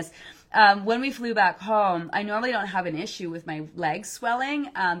goodness. When we flew back home, I normally don't have an issue with my legs swelling,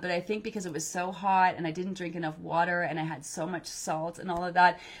 but I think because it was so hot and I didn't drink enough water and I had so much salt and all of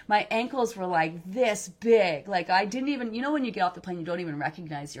that, my ankles were like this big. Like, I didn't even, you know, when you get off the plane, you don't even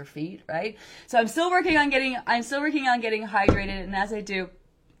recognize your feet, right? So I'm still working on getting hydrated, and as I do,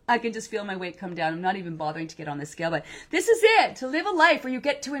 I can just feel my weight come down. I'm not even bothering to get on the scale, but this is it, to live a life where you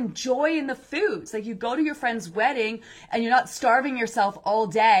get to enjoy in the foods. Like, you go to your friend's wedding and you're not starving yourself all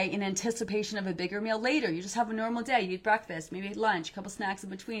day in anticipation of a bigger meal later. You just have a normal day. You eat breakfast, maybe lunch, a couple snacks in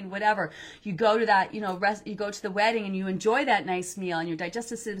between, whatever. You go to that, you go to the wedding and you enjoy that nice meal, and your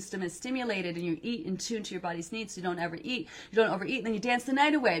digestive system is stimulated, and you eat in tune to your body's needs. So you don't overeat, and then you dance the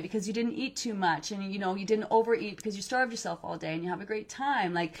night away because you didn't eat too much, and you didn't overeat because you starved yourself all day, and you have a great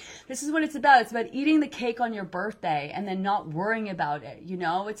time. Like, this is what it's about. It's about eating the cake on your birthday and then not worrying about it. You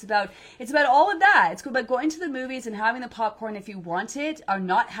know, it's about all of that. It's about going to the movies and having the popcorn if you want it, or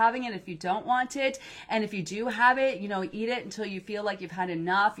not having it if you don't want it. And if you do have it, eat it until you feel like you've had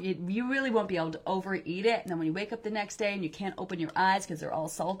enough. You really won't be able to overeat it. And then when you wake up the next day and you can't open your eyes because they're all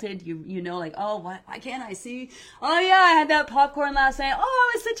salted, you know, like, oh, why can't I see? Oh yeah, I had that popcorn last night.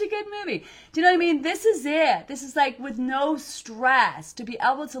 Oh, it was such a good movie. Do you know what I mean? This is it. This is like with no stress, to be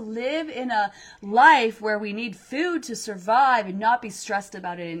able to live in a life where we need food to survive and not be stressed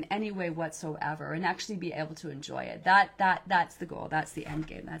about it in any way whatsoever, and actually be able to enjoy it. That's the goal. That's the end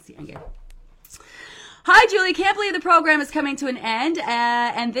game. That's the end game. Hi, Julie. Can't believe the program is coming to an end,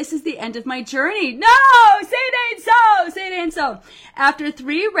 and this is the end of my journey. No! Say it ain't so! Say it ain't so. After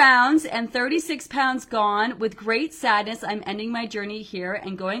 3 rounds and 36 pounds gone, with great sadness, I'm ending my journey here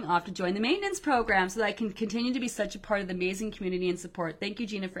and going off to join the maintenance program so that I can continue to be such a part of the amazing community and support. Thank you,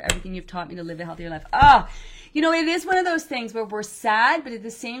 Gina, for everything you've taught me to live a healthier life. It is one of those things where we're sad, but at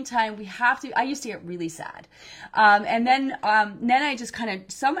the same time, we have to. I used to get really sad. And then I just kind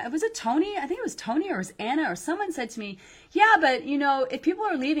of, was it Tony? I think it was Tony, or it was Anna, or someone said to me, yeah, but if people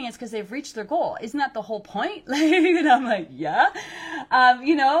are leaving, it's because they've reached their goal. Isn't that the whole point? And I'm like, yeah,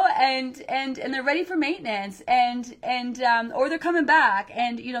 and they're ready for maintenance, or they're coming back.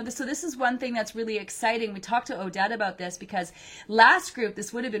 And, so this is one thing that's really exciting. We talked to Odette about this, because last group,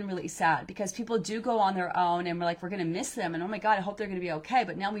 this would have been really sad because people do go on their own, and we're like, we're going to miss them. And oh my God, I hope they're going to be okay.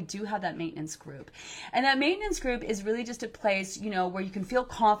 But now we do have that maintenance group. And that maintenance group is really just a place, where you can feel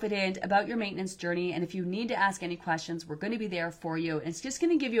confident about your maintenance journey. And if you need to ask any questions, we're going to be there for you. And it's just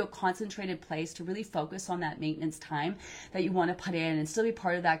going to give you a concentrated place to really focus on that maintenance time that you want to put in and still be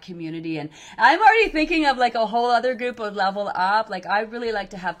part of that community. And I'm already thinking of like a whole other group of level up. Like, I really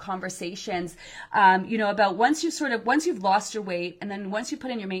like to have conversations, about once you've lost your weight, and then once you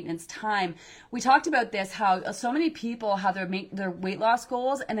put in your maintenance time. We talked about this, how how so many people have their weight loss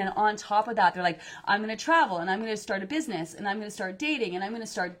goals, and then on top of that, they're like, I'm going to travel, and I'm going to start a business, and I'm going to start dating, and I'm going to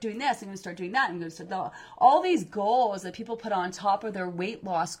start doing this, I'm going to start doing that, I'm going to start all these goals that people put on top of their weight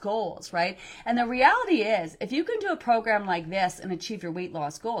loss goals, right? And the reality is, if you can do a program like this and achieve your weight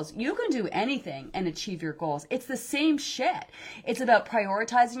loss goals, you can do anything and achieve your goals. It's the same shit. It's about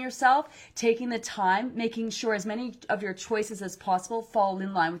prioritizing yourself, taking the time, making sure as many of your choices as possible fall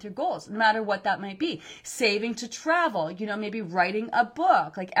in line with your goals, no matter what that might be. Saving to travel, maybe writing a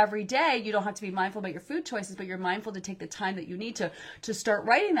book. Like every day, you don't have to be mindful about your food choices, but you're mindful to take the time that you need to start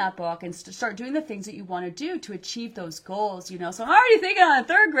writing that book and to start doing the things that you want to do to achieve those goals, So I'm already thinking on a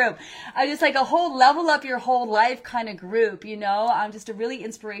third group. I just like a whole level up your whole life kind of group, I'm just a really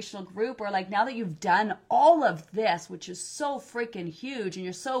inspirational group where like now that you've done all of this, which is so freaking huge, and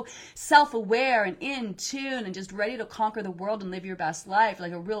you're so self-aware and in tune and just ready to conquer the world and live your best life,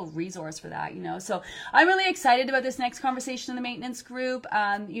 like a real resource for that, So I'm really excited about this next conversation in the maintenance group.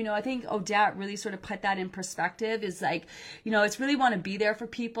 I think Odette really sort of put that in perspective, is like, it's really want to be there for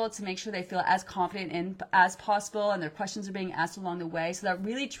people to make sure they feel as confident in as possible and their questions are being asked along the way, so that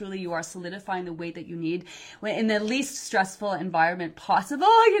really truly you are solidifying the weight that you need in the least stressful environment possible,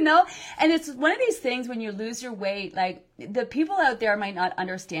 And it's one of these things when you lose your weight, like the people out there might not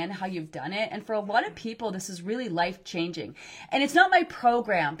understand how you've done it. And for a lot of people, this is really life changing. And it's not my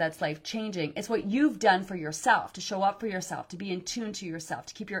program that's life changing. It's what you've done for yourself, to show up for yourself, to be in tune to yourself,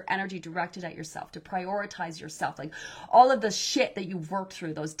 to keep your energy directed at yourself, to prioritize yourself. Like all of the shit that you've worked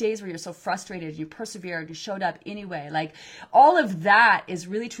through, those days where you're so frustrated and you persevered, you showed up anyway. Like all of that is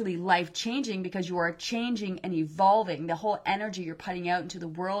really truly life changing because you are changing and evolving. The whole energy you're putting out into the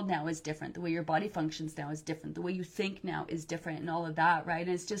world now is different. The way your body functions now is different. The way you think now is different and all of that, right?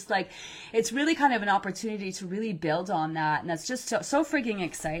 And it's just like, it's really kind of an opportunity to really build on that. And that's just so freaking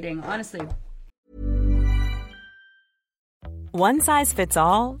exciting, honestly. One size fits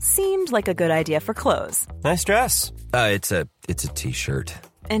all seemed like a good idea for clothes. Nice dress. It's a t-shirt.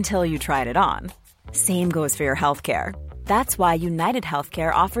 Until you tried it on. Same goes for your healthcare. That's why United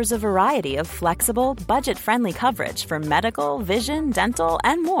Healthcare offers a variety of flexible, budget-friendly coverage for medical, vision, dental,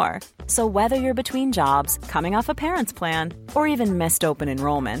 and more. So whether you're between jobs, coming off a parent's plan, or even missed open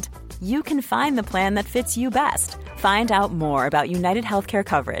enrollment, you can find the plan that fits you best. Find out more about United Healthcare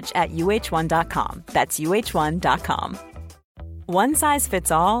coverage at uh1.com. That's uh1.com. One size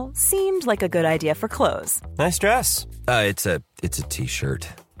fits all seemed like a good idea for clothes. Nice dress. It's a t-shirt.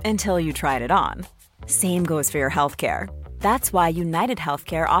 Until you tried it on. Same goes for your healthcare. That's why United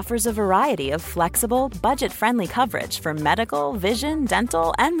Healthcare offers a variety of flexible, budget-friendly coverage for medical, vision,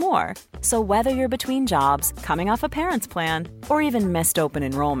 dental, and more. So whether you're between jobs, coming off a parent's plan, or even missed open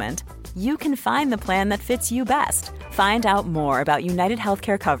enrollment, you can find the plan that fits you best. Find out more about United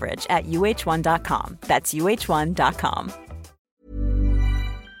Healthcare coverage at uh1.com. That's uh1.com.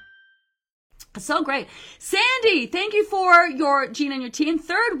 So great. Sandy, thank you for your Gina and your team.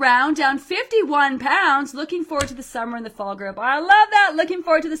 Third round, down 51 pounds. Looking forward to the summer in the fall group. I love that. Looking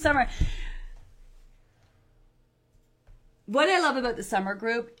forward to the summer. What I love about the summer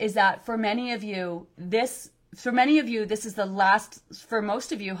group is that for many of you, this is the last, for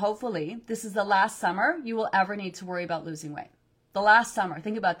most of you, hopefully, this is the last summer you will ever need to worry about losing weight. The last summer.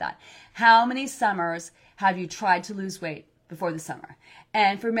 Think about that. How many summers have you tried to lose weight before the summer?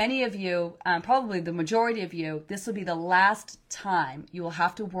 And for many of you, probably the majority of you, this will be the last time you will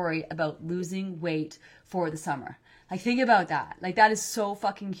have to worry about losing weight for the summer. Like, think about that. Like, that is so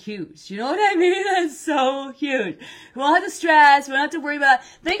fucking huge. You know what I mean? That's so huge. We won't have to stress. We don't have to worry about it.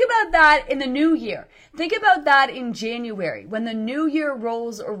 Think about that in the new year. Think about that in January when the new year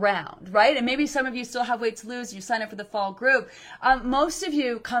rolls around, right? And maybe some of you still have weight to lose. You sign up for the fall group. Most of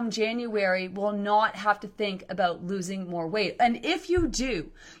you come January will not have to think about losing more weight. And if you do,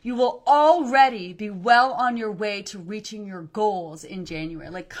 you will already be well on your way to reaching your goals in January.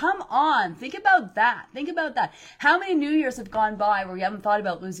 Like, come on. Think about that. Think about that. How many New Years have gone by where you haven't thought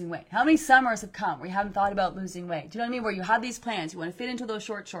about losing weight? How many summers have come where you haven't thought about losing weight? Do you know what I mean? Where you have these plans. You want to fit into those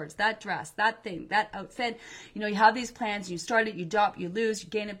short shorts, that dress, that thing, that outfit. You have these plans. You start it, you drop, you lose, you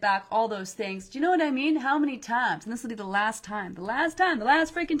gain it back, all those things. Do you know what I mean? How many times? And this will be the last time. The last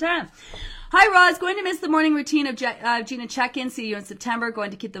freaking time. Hi, Roz. Going to miss the morning routine of Gina check-in. See you in September.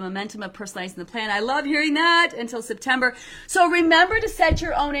 Going to keep the momentum of personalizing the plan. I love hearing that until September. So remember to set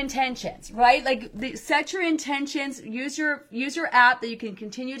your own intentions, right? Like, set your intentions. Use your app that you can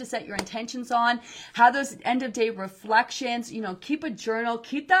continue to set your intentions on. Have those end-of-day reflections. Keep a journal.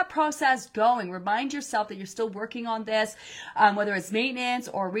 Keep that process going. Remind yourself that you're still working on this, whether it's maintenance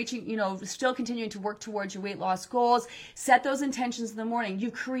or reaching, still continuing to work towards your weight loss goals. Set those intentions in the morning.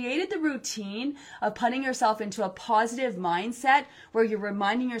 You created the routine. routine of putting yourself into a positive mindset where you're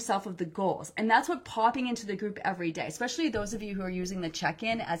reminding yourself of the goals. And that's what popping into the group every day, especially those of you who are using the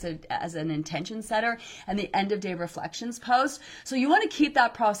check-in as an intention setter and the end of day reflections post. So you want to keep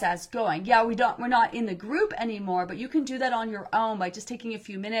that process going. Yeah, we're not in the group anymore, but you can do that on your own by just taking a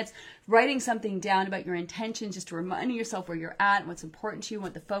few minutes, writing something down about your intentions, just reminding yourself where you're at and what's important to you,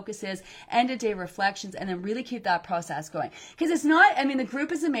 what the focus is, end of day reflections, and then really keep that process going. Because it's not, I mean, the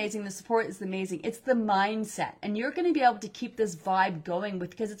group is amazing, the support is amazing, it's the mindset. And you're going to be able to keep this vibe going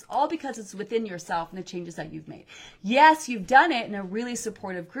because it's within yourself and the changes that you've made. Yes, you've done it in a really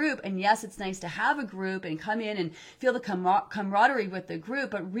supportive group, and yes, it's nice to have a group and come in and feel the camaraderie with the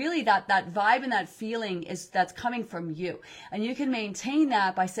group, but really that vibe and that feeling that's coming from you. And you can maintain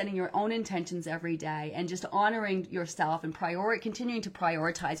that by setting your own intentions every day and just honoring yourself and continuing to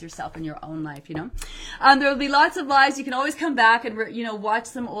prioritize yourself in your own life, you know. There will be lots of lives. You can always come back and watch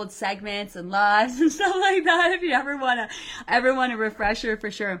some old segments and lives and stuff like that if you ever want a refresher,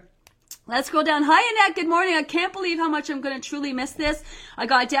 for sure. Let's scroll down. Hi, Annette. Good morning. I can't believe how much I'm going to truly miss this. I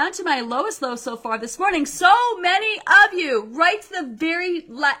got down to my lowest low so far this morning. So many of you, right to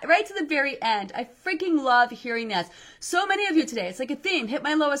the very end. I freaking love hearing this. So many of you today. It's like a theme. Hit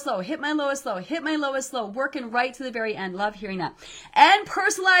my lowest low. Hit my lowest low. Hit my lowest low. Working right to the very end. Love hearing that. And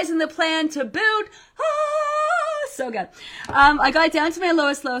personalizing the plan to boot. So good. I got down to my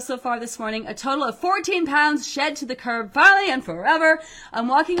lowest low so far this morning. A total of 14 pounds shed to the curb, finally and forever. I'm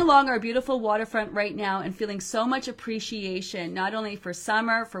walking along our beautiful waterfront right now and feeling so much appreciation, not only for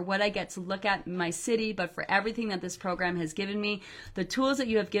summer, for what I get to look at in my city, but for everything that this program has given me, the tools that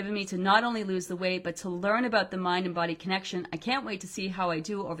you have given me to not only lose the weight, but to learn about the mind and body connection. I can't wait to see how I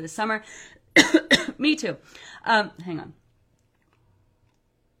do over the summer. Me too. Hang on.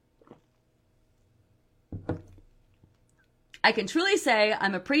 I can truly say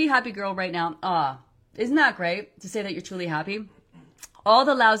I'm a pretty happy girl right now. Isn't that great to say that you're truly happy? All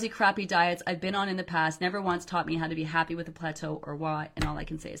the lousy, crappy diets I've been on in the past never once taught me how to be happy with a plateau or why, and all I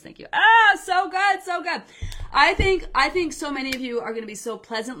can say is thank you. So good, so good. I think so many of you are going to be so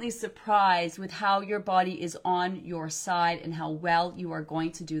pleasantly surprised with how your body is on your side and how well you are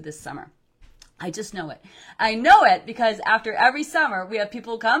going to do this summer. I just know it. I know it because after every summer, we have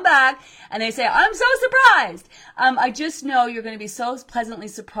people come back and they say, I'm so surprised. I just know you're going to be so pleasantly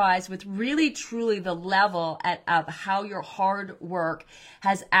surprised with really, truly the level of how your hard work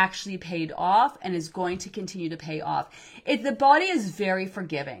has actually paid off and is going to continue to pay off. The body is very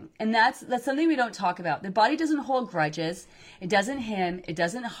forgiving. And that's something we don't talk about. The body doesn't hold grudges. It doesn't hem. It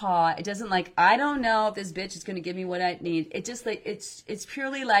doesn't haw. It doesn't I don't know if this bitch is going to give me what I need. It just it's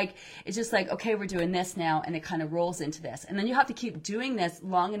purely it's just okay, we're doing this now, and it kind of rolls into this. And then you have to keep doing this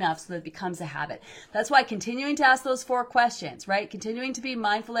long enough so that it becomes a habit. That's why continuing to ask those 4 questions, right? Continuing to be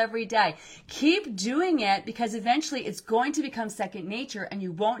mindful every day. Keep doing it because eventually it's going to become second nature and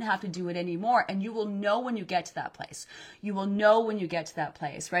you won't have to do it anymore. And you will know when you get to that place. You will know when you get to that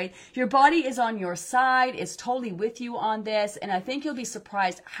place, right? Your body is on your side. It's totally with you on this. And I think you'll be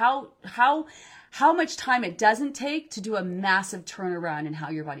surprised how much time it doesn't take to do a massive turnaround in how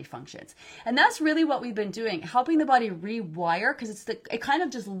your body functions. And that's really what we've been doing, helping the body rewire, because it kind of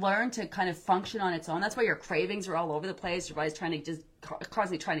just learned to kind of function on its own. That's why your cravings are all over the place. Your body's trying to just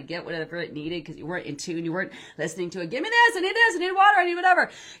constantly trying to get whatever it needed because you weren't in tune, you weren't listening to it. Give me this, I need water, I need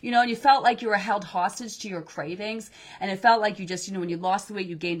whatever. And you felt like you were held hostage to your cravings, and it felt like you just, when you lost the weight,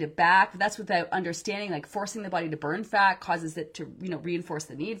 you gained it back. That's without understanding, forcing the body to burn fat causes it to, reinforce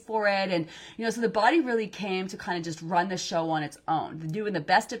the need for it. And, so the body really came to kind of just run the show on its own, doing the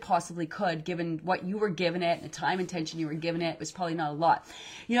best it possibly could, given what you were giving it and the time and attention you were giving it. It was probably not a lot,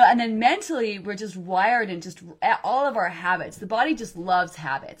 and then mentally we're just wired and just all of our habits. The body just loves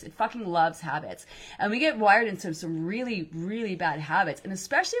habits. It fucking loves habits. And we get wired into some really, really bad habits. And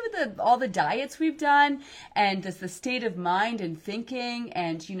especially with all the diets we've done and the state of mind and thinking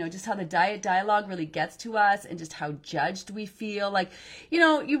and, just how the diet dialogue really gets to us and just how judged we feel.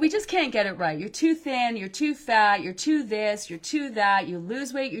 We just can't get it right. You're too thin, you're too fat, you're too this, you're too that, you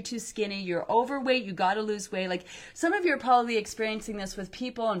lose weight, you're too skinny, you're overweight, you gotta lose weight. Some of you are probably experiencing this with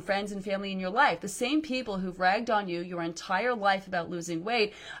people and friends and family in your life. The same people who've ragged on you your entire life about losing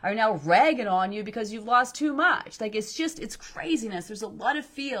weight are now ragging on you because you've lost too much. It's craziness. There's a lot of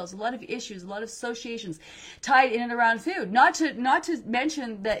feels, a lot of issues, a lot of associations tied in and around food. Not to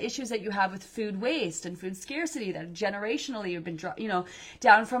mention the issues that you have with food waste and food scarcity that generationally have been,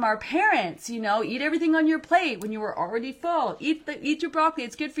 down from our parents. Eat everything on your plate when you were already full. Eat your broccoli.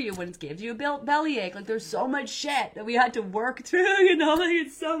 It's good for you when it gives you a bellyache. There's so much shit that we had to work through.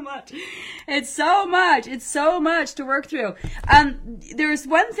 It's so much. It's so much. It's so much to work through. There's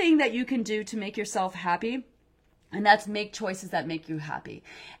one thing that you can do to make yourself happy. And that's make choices that make you happy.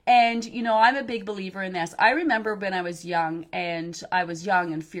 And, you know, I'm a big believer in this. I remember when I was young and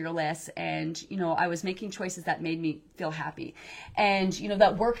fearless and, you know, I was making choices that made me feel happy. And, you know,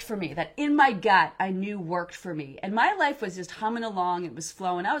 that worked for me, that in my gut, I knew worked for me. And my life was just humming along. It was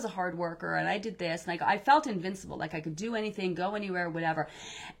flowing. I was a hard worker and I did this and I felt invincible, like I could do anything, go anywhere, whatever.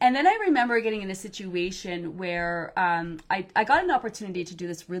 And then I remember getting in a situation where I got an opportunity to do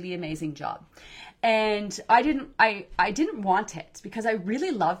this really amazing job. And I didn't want it because I really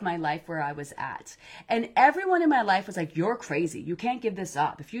loved my life where I was at. And everyone in my life was like, you're crazy. You can't give this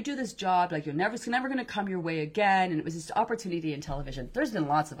up. If you do this job, like it's never going to come your way again. And it was this opportunity in television. There's been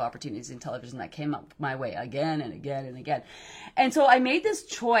lots of opportunities in television that came up my way again and again and again. And so I made this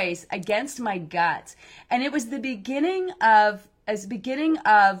choice against my gut. And it was the beginning of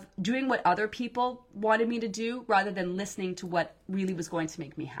doing what other people wanted me to do rather than listening to what really was going to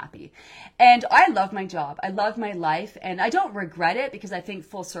make me happy. And I love my job. I love my life and I don't regret it because I think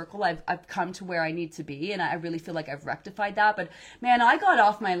full circle I've come to where I need to be and I really feel like I've rectified that. But man, I got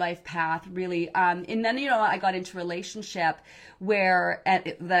off my life path really. And then, you know, I got into a relationship that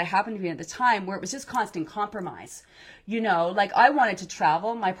I happened to be at the time where it was just constant compromise. You know, like I wanted to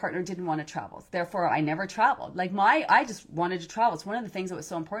travel. My partner didn't want to travel. Therefore, I never traveled. Like I just wanted to travel. It's one of the things that was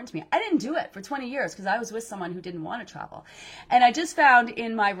so important to me. I didn't do it for 20 years because I was with someone who didn't want to travel. And I just found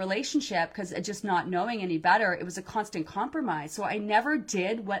in my relationship, because just not knowing any better, it was a constant compromise. So I never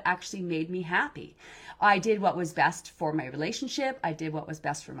did what actually made me happy. I did what was best for my relationship. I did what was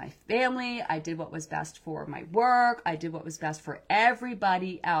best for my family. I did what was best for my work. I did what was best for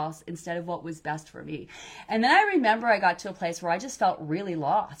everybody else instead of what was best for me. And then I remember I got to a place where I just felt really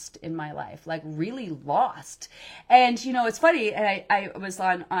lost in my life, like really lost. And, you know, it's funny. And I was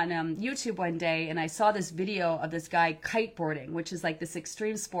on YouTube one day and I saw this video of this guy kiteboarding, which is like this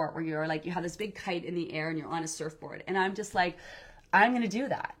extreme sport where you're like, you have this big kite in the air and you're on a surfboard. And I'm just like, I'm going to do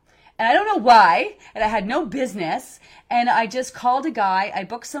that. And I don't know why, and I had no business, and I just called a guy, I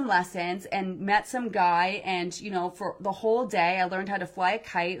booked some lessons, and met some guy, and, you know, for the whole day, I learned how to fly a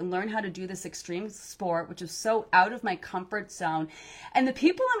kite, and learned how to do this extreme sport, which is so out of my comfort zone, and the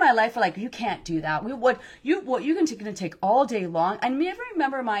people in my life are like, you can't do that, what you're going to take all day long, and I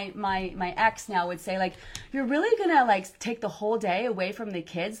remember my ex now would say, like, you're really going to, like, take the whole day away from the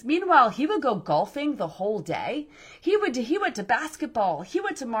kids? Meanwhile, he would go golfing the whole day, he went to basketball, he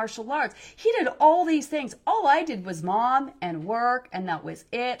went to martial arts. He did all these things. All I did was mom and work, and that was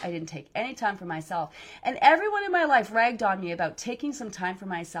it. I didn't take any time for myself. And everyone in my life ragged on me about taking some time for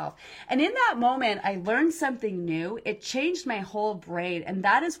myself. And in that moment, I learned something new. It changed my whole brain. And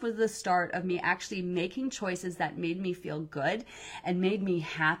that was the start of me actually making choices that made me feel good and made me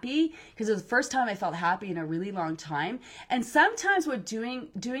happy, because it was the first time I felt happy in a really long time. And sometimes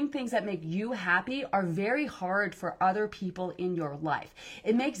doing things that make you happy are very hard for other people in your life.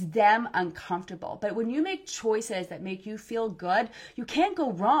 It makes them uncomfortable. But when you make choices that make you feel good, you can't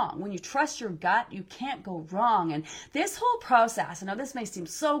go wrong. When you trust your gut, you can't go wrong. And this whole process, I know this may seem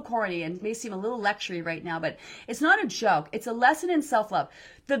so corny and may seem a little lectury right now, but it's not a joke. It's a lesson in self-love.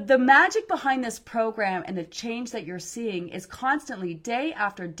 The magic behind this program and the change that you're seeing is constantly, day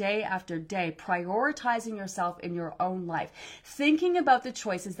after day after day, prioritizing yourself in your own life, thinking about the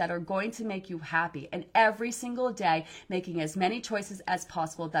choices that are going to make you happy, and every single day making as many choices as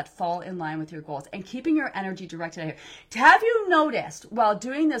possible that fall in line with your goals, and keeping your energy directed here. Have you noticed while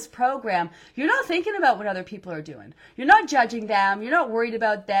doing this program, you're not thinking about what other people are doing. You're not judging them. You're not worried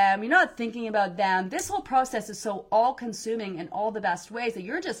about them. You're not thinking about them. This whole process is so all-consuming in all the best ways that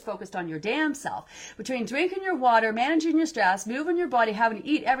you're just focused on your damn self. Between drinking your water, managing your stress, moving your body, having to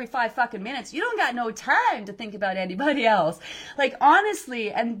eat every 5 fucking minutes, you don't got no time to think about anybody else. Like,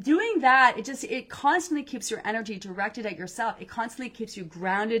 honestly, and doing that, it constantly keeps your energy directed at yourself. It constantly keeps you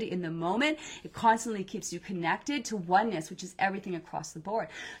grounded in the moment. It constantly keeps you connected to oneness, which is everything across the board.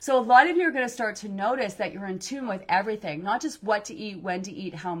 So a lot of you are going to start to notice that you're in tune with everything, not just what to eat, when to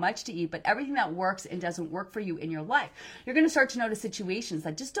eat, how much to eat, but everything that works and doesn't work for you in your life. You're going to start to notice situations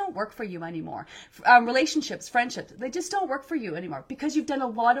that just don't work for you anymore. Relationships, friendships, they just don't work for you anymore because you've done a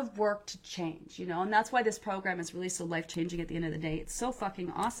lot of work to change, you know, and that's why this program is really so life-changing at the end of the day. It's so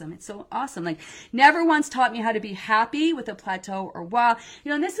fucking awesome. It's so awesome. Like, never once taught me how to be happy with a plateau or wow. You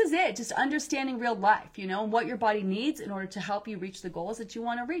know, and this is it. Just understanding real life, you know, and what your body needs in order to help you reach the goals that you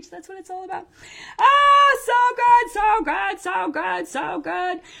want to reach. That's what it's all about. So good, so good, so good, so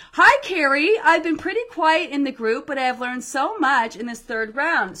good. Hi, Carrie. I've been pretty quiet in the group, but I have learned so much in this third third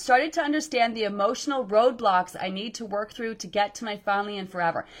round. Started to understand the emotional roadblocks I need to work through to get to my finally and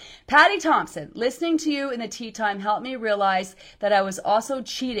forever. Patty Thompson, listening to you in the tea time helped me realize that I was also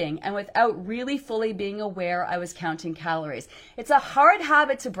cheating, and without really fully being aware, I was counting calories. It's a hard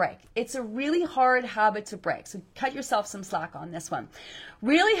habit to break. It's a really hard habit to break. So cut yourself some slack on this one.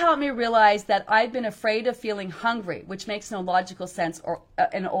 Really helped me realize that I've been afraid of feeling hungry, which makes no logical sense or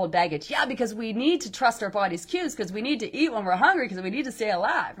an old baggage. Yeah, because we need to trust our body's cues, because we need to eat when we're hungry, because we need to stay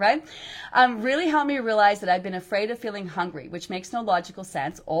alive, right? Really helped me realize that I've been afraid of feeling hungry, which makes no logical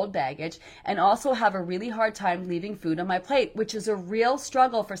sense, old baggage, and also have a really hard time leaving food on my plate, which is a real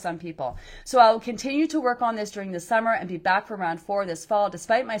struggle for some people. So I will continue to work on this during the summer and be back for round 4 this fall.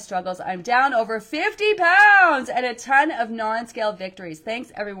 Despite my struggles, I'm down over 50 pounds and a ton of non-scale victories.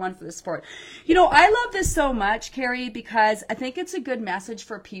 Thanks everyone for the support. You know, I love this so much, Carrie, because I think it's a good message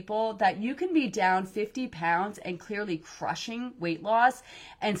for people that you can be down 50 pounds and clearly crushing weight loss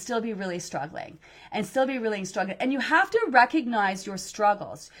and still be really struggling and you have to recognize your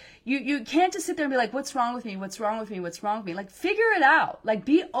struggles. You can't just sit there and be like, what's wrong with me? What's wrong with me? What's wrong with me? Like, figure it out. Like,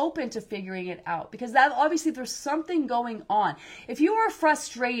 be open to figuring it out, because that obviously there's something going on. If you are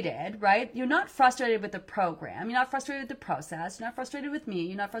frustrated, right? You're not frustrated with the program. You're not frustrated with the process. You're not frustrated with me.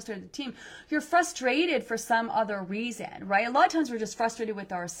 You're not frustrated with the team. You're frustrated for some other reason, right? A lot of times we're just frustrated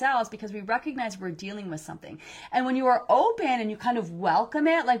with ourselves because we recognize we're dealing with something. And when you are open and you kind of welcome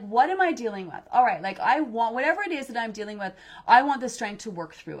it, like, what am I dealing with? All right, like, I want whatever it is that I'm dealing with, I want the strength to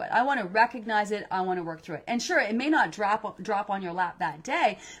work through it. I want to recognize it. I want to work through it. And sure, it may not drop on your lap that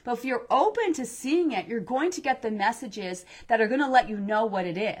day, but if you're open to seeing it, you're going to get the messages that are going to let you know what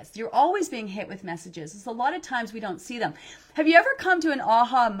it is. You're always being hit with messages. It's a lot of times we don't see them. Have you ever come to an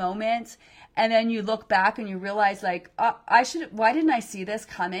aha moment and then you look back and you realize, like, why didn't I see this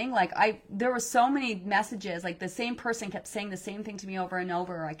coming? Like, there were so many messages, like the same person kept saying the same thing to me over and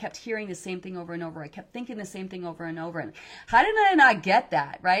over, or I kept hearing the same thing over and over. I kept thinking the same thing over and over. And how did I not get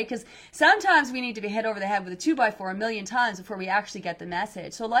that, right? Because sometimes we need to be hit over the head with a 2x4 a million times before we actually get the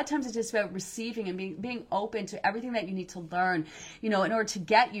message. So a lot of times it's just about receiving and being open to everything that you need to learn, you know, in order to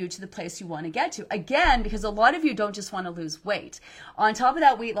get you to the place you want to get to. Again, because a lot of you don't just want to lose weight. On top of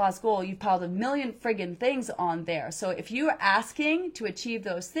that weight loss goal, you've piled a million friggin' things on there. So if you are asking to achieve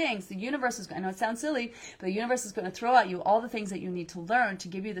those things, the universe is, I know it sounds silly, but the universe is going to throw at you all the things that you need to learn to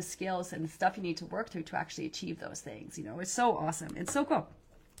give you the skills and the stuff you need to work through to actually achieve those things. You know, it's so awesome. It's so cool.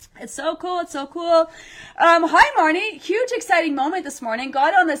 It's so cool. It's so cool. Hi, Marnie. Huge exciting moment this morning.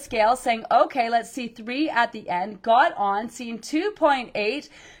 Got on the scale saying, okay, let's see 3 at the end. Got on, seen 2.8,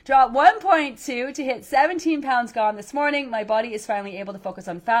 dropped 1.2 to hit 17 pounds gone this morning. My body is finally able to focus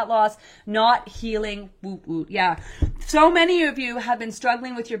on fat loss, not healing. Woot woot. Yeah. So many of you have been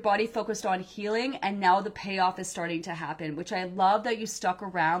struggling with your body focused on healing, and now the payoff is starting to happen, which I love that you stuck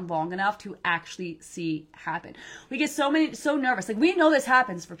around long enough to actually see happen. We get so nervous. Like, we know this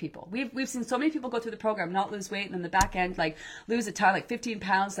happens for people. We've seen so many people go through the program, not lose weight, and then the back end, like, lose a ton, like 15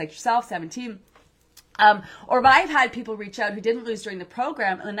 pounds, like yourself, 17. Or I've had people reach out who didn't lose during the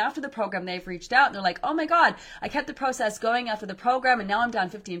program, and then after the program they've reached out and they're like, oh my God, I kept the process going after the program and now I'm down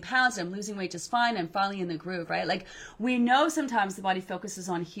 15 pounds and I'm losing weight just fine. I'm finally in the groove, right? Like, we know sometimes the body focuses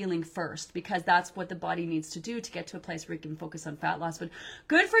on healing first because that's what the body needs to do to get to a place where it can focus on fat loss. But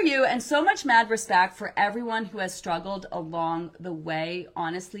good for you, and so much mad respect for everyone who has struggled along the way,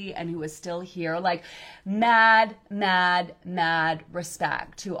 honestly, and who is still here. Like, mad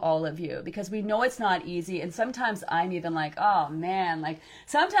respect to all of you, because we know it's not easy. And sometimes I'm even like, oh man, like,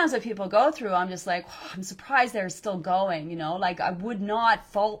 sometimes what people go through, I'm just like, oh, I'm surprised they're still going, you know, like, I would not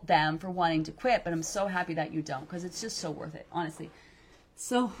fault them for wanting to quit, but I'm so happy that you don't, because it's just so worth it, honestly.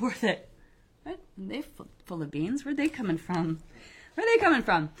 So worth it. What? Are they full of beans? Where'd they coming from? Where are they coming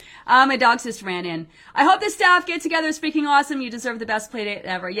from? My dogs just ran in. I hope the staff get together is freaking awesome. You deserve the best play date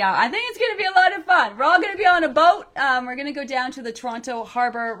ever. Yeah, I think it's going to be a lot of fun. We're all going to be on a boat. We're going to go down to the Toronto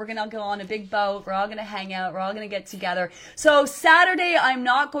Harbor. We're going to go on a big boat. We're all going to hang out. We're all going to get together. So Saturday, I'm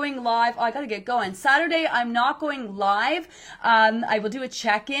not going live. Oh, I got to get going. Saturday, I'm not going live. I will do a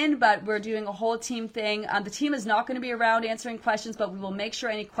check-in, but we're doing a whole team thing. The team is not going to be around answering questions, but we will make sure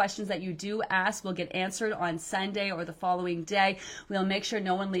any questions that you do ask will get answered on Sunday or the following day. We'll make sure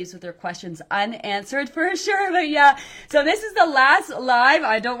no one leaves with their questions unanswered for sure. But yeah, so this is the last live.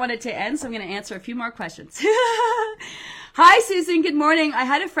 I don't want it to end, so I'm going to answer a few more questions. Hi, Susan. Good morning. I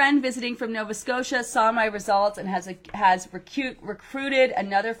had a friend visiting from Nova Scotia, saw my results, and has recruited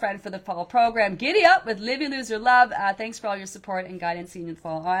another friend for the fall program. Giddy up with Live, You Lose, or Love. Thanks for all your support and guidance in the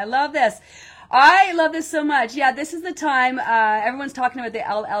fall. Oh, I love this. I love this so much. Yeah, this is the time, everyone's talking about the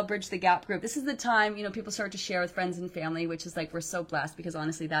LL Bridge the Gap group. This is the time, people start to share with friends and family, which is like, we're so blessed because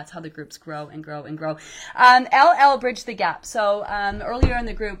honestly, that's how the groups grow and grow and grow. LL Bridge the Gap. So, earlier in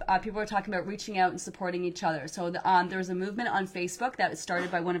the group, people were talking about reaching out and supporting each other. So, there was a movement on Facebook that was started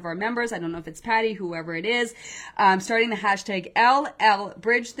by one of our members. I don't know if it's Patty, whoever it is, starting the hashtag LL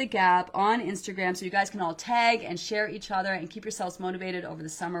Bridge the Gap on Instagram. So you guys can all tag and share each other and keep yourselves motivated over the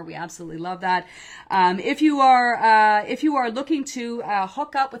summer. We absolutely love that. If you are looking to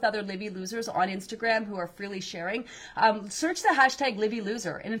hook up with other Livy losers on Instagram who are freely sharing, search the hashtag Livy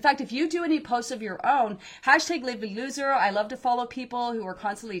Loser. And in fact, if you do any posts of your own, hashtag Livy Loser. I love to follow people who are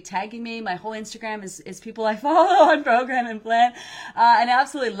constantly tagging me. My whole Instagram is people I follow on Program and Plan, and I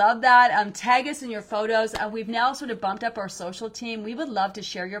absolutely love that. Tag us in your photos. We've now sort of bumped up our social team. We would love to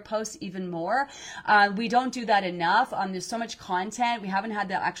share your posts even more. We don't do that enough. There's so much content. We haven't had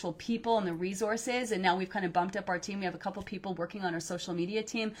the actual people and the resources, and now we've kind of bumped up our team. We have a couple people working on our social media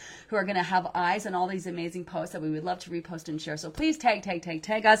team who are going to have eyes on all these amazing posts that we would love to repost and share. So please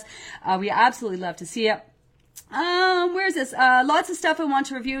tag us. We absolutely love to see it. Where is this? Lots of stuff I want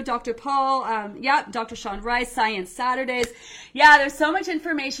to review. Dr. Paul, Dr. Sean Rice, Science Saturdays. Yeah, there's so much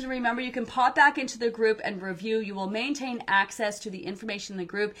information. Remember, you can pop back into the group and review. You will maintain access to the information in the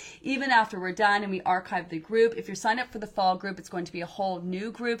group even after we're done and we archive the group. If you're signed up for the fall group, it's going to be a whole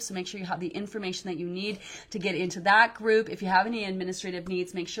new group, so make sure you have the information that you need to get into that group. If you have any administrative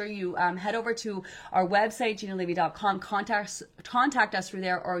needs, make sure you head over to our website, GinaLevy.com, contact us through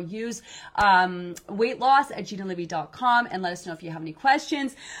there, or use weight loss at GinaLevy.com and let us know if you have any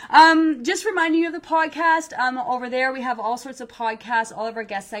questions. Just reminding you of the podcast. Over there, we have all sorts of podcasts, all of our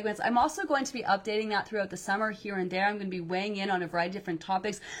guest segments. I'm also going to be updating that throughout the summer here and there. I'm going to be weighing in on a variety of different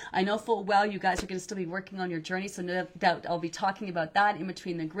topics. I know full well you guys are going to still be working on your journey, so no doubt I'll be talking about that in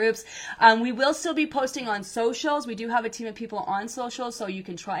between the groups. We will still be posting on socials. We do have a team of people on socials, so you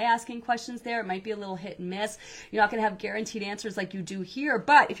can try asking questions there. It might be a little hit and miss. You're not going to have guaranteed answers like you do here,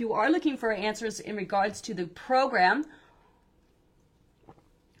 but if you are looking for answers in regards to the program,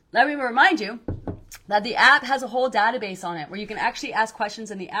 let me remind you that the app has a whole database on it where you can actually ask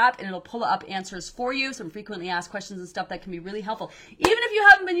questions in the app and it'll pull up answers for you, some frequently asked questions and stuff that can be really helpful. Even if you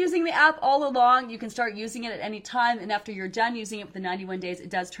haven't been using the app all along, you can start using it at any time, and after you're done using it with the 91 days, it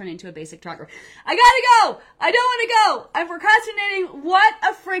does turn into a basic tracker. I gotta go! I don't want to go! I'm procrastinating. What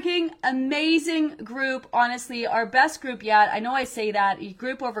a freaking amazing group. Honestly, our best group yet. I know I say that,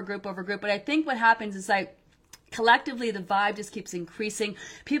 group over group over group, but I think what happens is like, collectively, the vibe just keeps increasing.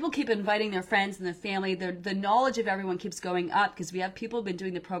 People keep inviting their friends and their family. The knowledge of everyone keeps going up because we have people who've been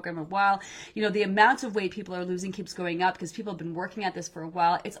doing the program a while. The amount of weight people are losing keeps going up because people have been working at this for a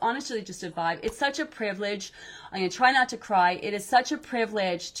while. It's honestly just a vibe. It's such a privilege. I'm going to try not to cry. It is such a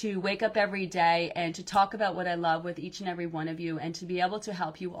privilege to wake up every day and to talk about what I love with each and every one of you and to be able to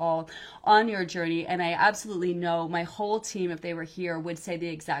help you all on your journey. And I absolutely know my whole team, if they were here, would say the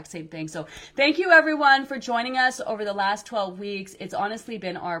exact same thing. So thank you, everyone, for joining us over the last 12 weeks. It's honestly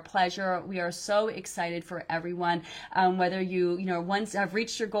been our pleasure. We are so excited for everyone, whether you have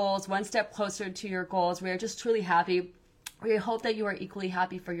reached your goals, one step closer to your goals. We are just truly happy. We hope that you are equally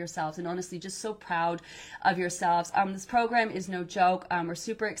happy for yourselves and honestly just so proud of yourselves. This program is no joke. We're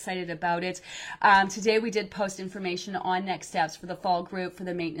super excited about it. Today we did post information on next steps for the fall group, for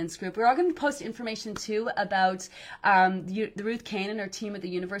the maintenance group. We're all going to post information too about the Ruth Kane and her team at the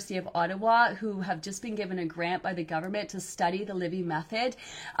University of Ottawa, who have just been given a grant by the government to study the Livy method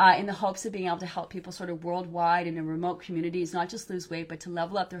in the hopes of being able to help people sort of worldwide and in remote communities not just lose weight but to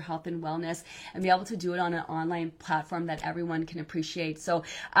level up their health and wellness and be able to do it on an online platform that everyone can appreciate. So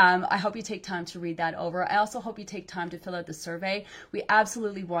I hope you take time to read that over. I also hope you take time to fill out the survey. We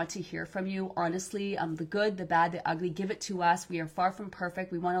absolutely want to hear from you. Honestly, the good, the bad, the ugly, give it to us. We are far from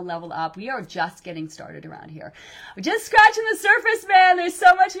perfect. We want to level up. We are just getting started around here. We're just scratching the surface, man. There's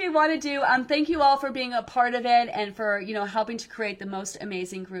so much we want to do. Thank you all for being a part of it and for, helping to create the most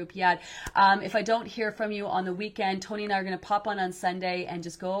amazing group yet. If I don't hear from you on the weekend, Tony and I are going to pop on Sunday and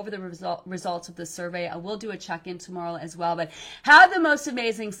just go over the results of the survey. I will do a check-in tomorrow as well, but have the most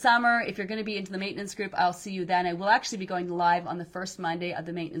amazing summer. If you're going to be into the maintenance group, I'll see you then. I will actually be going live on the first Monday of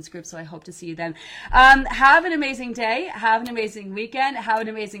the maintenance group, so I hope to see you then. Have an amazing day. Have an amazing weekend. Have an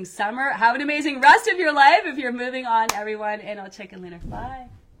amazing summer. Have an amazing rest of your life if you're moving on, everyone, and I'll check in later. Bye.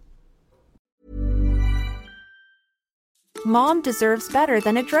 Mom deserves better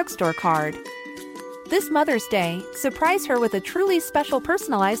than a drugstore card. This Mother's Day, surprise her with a truly special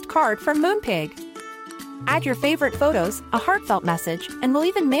personalized card from Moonpig. Add your favorite photos, a heartfelt message, and we'll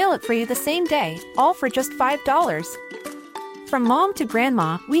even mail it for you the same day, all for just $5. From mom to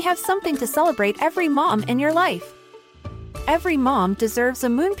grandma, we have something to celebrate every mom in your life. Every mom deserves a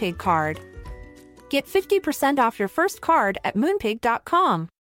Moonpig card. Get 50% off your first card at moonpig.com.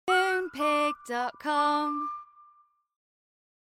 Moonpig.com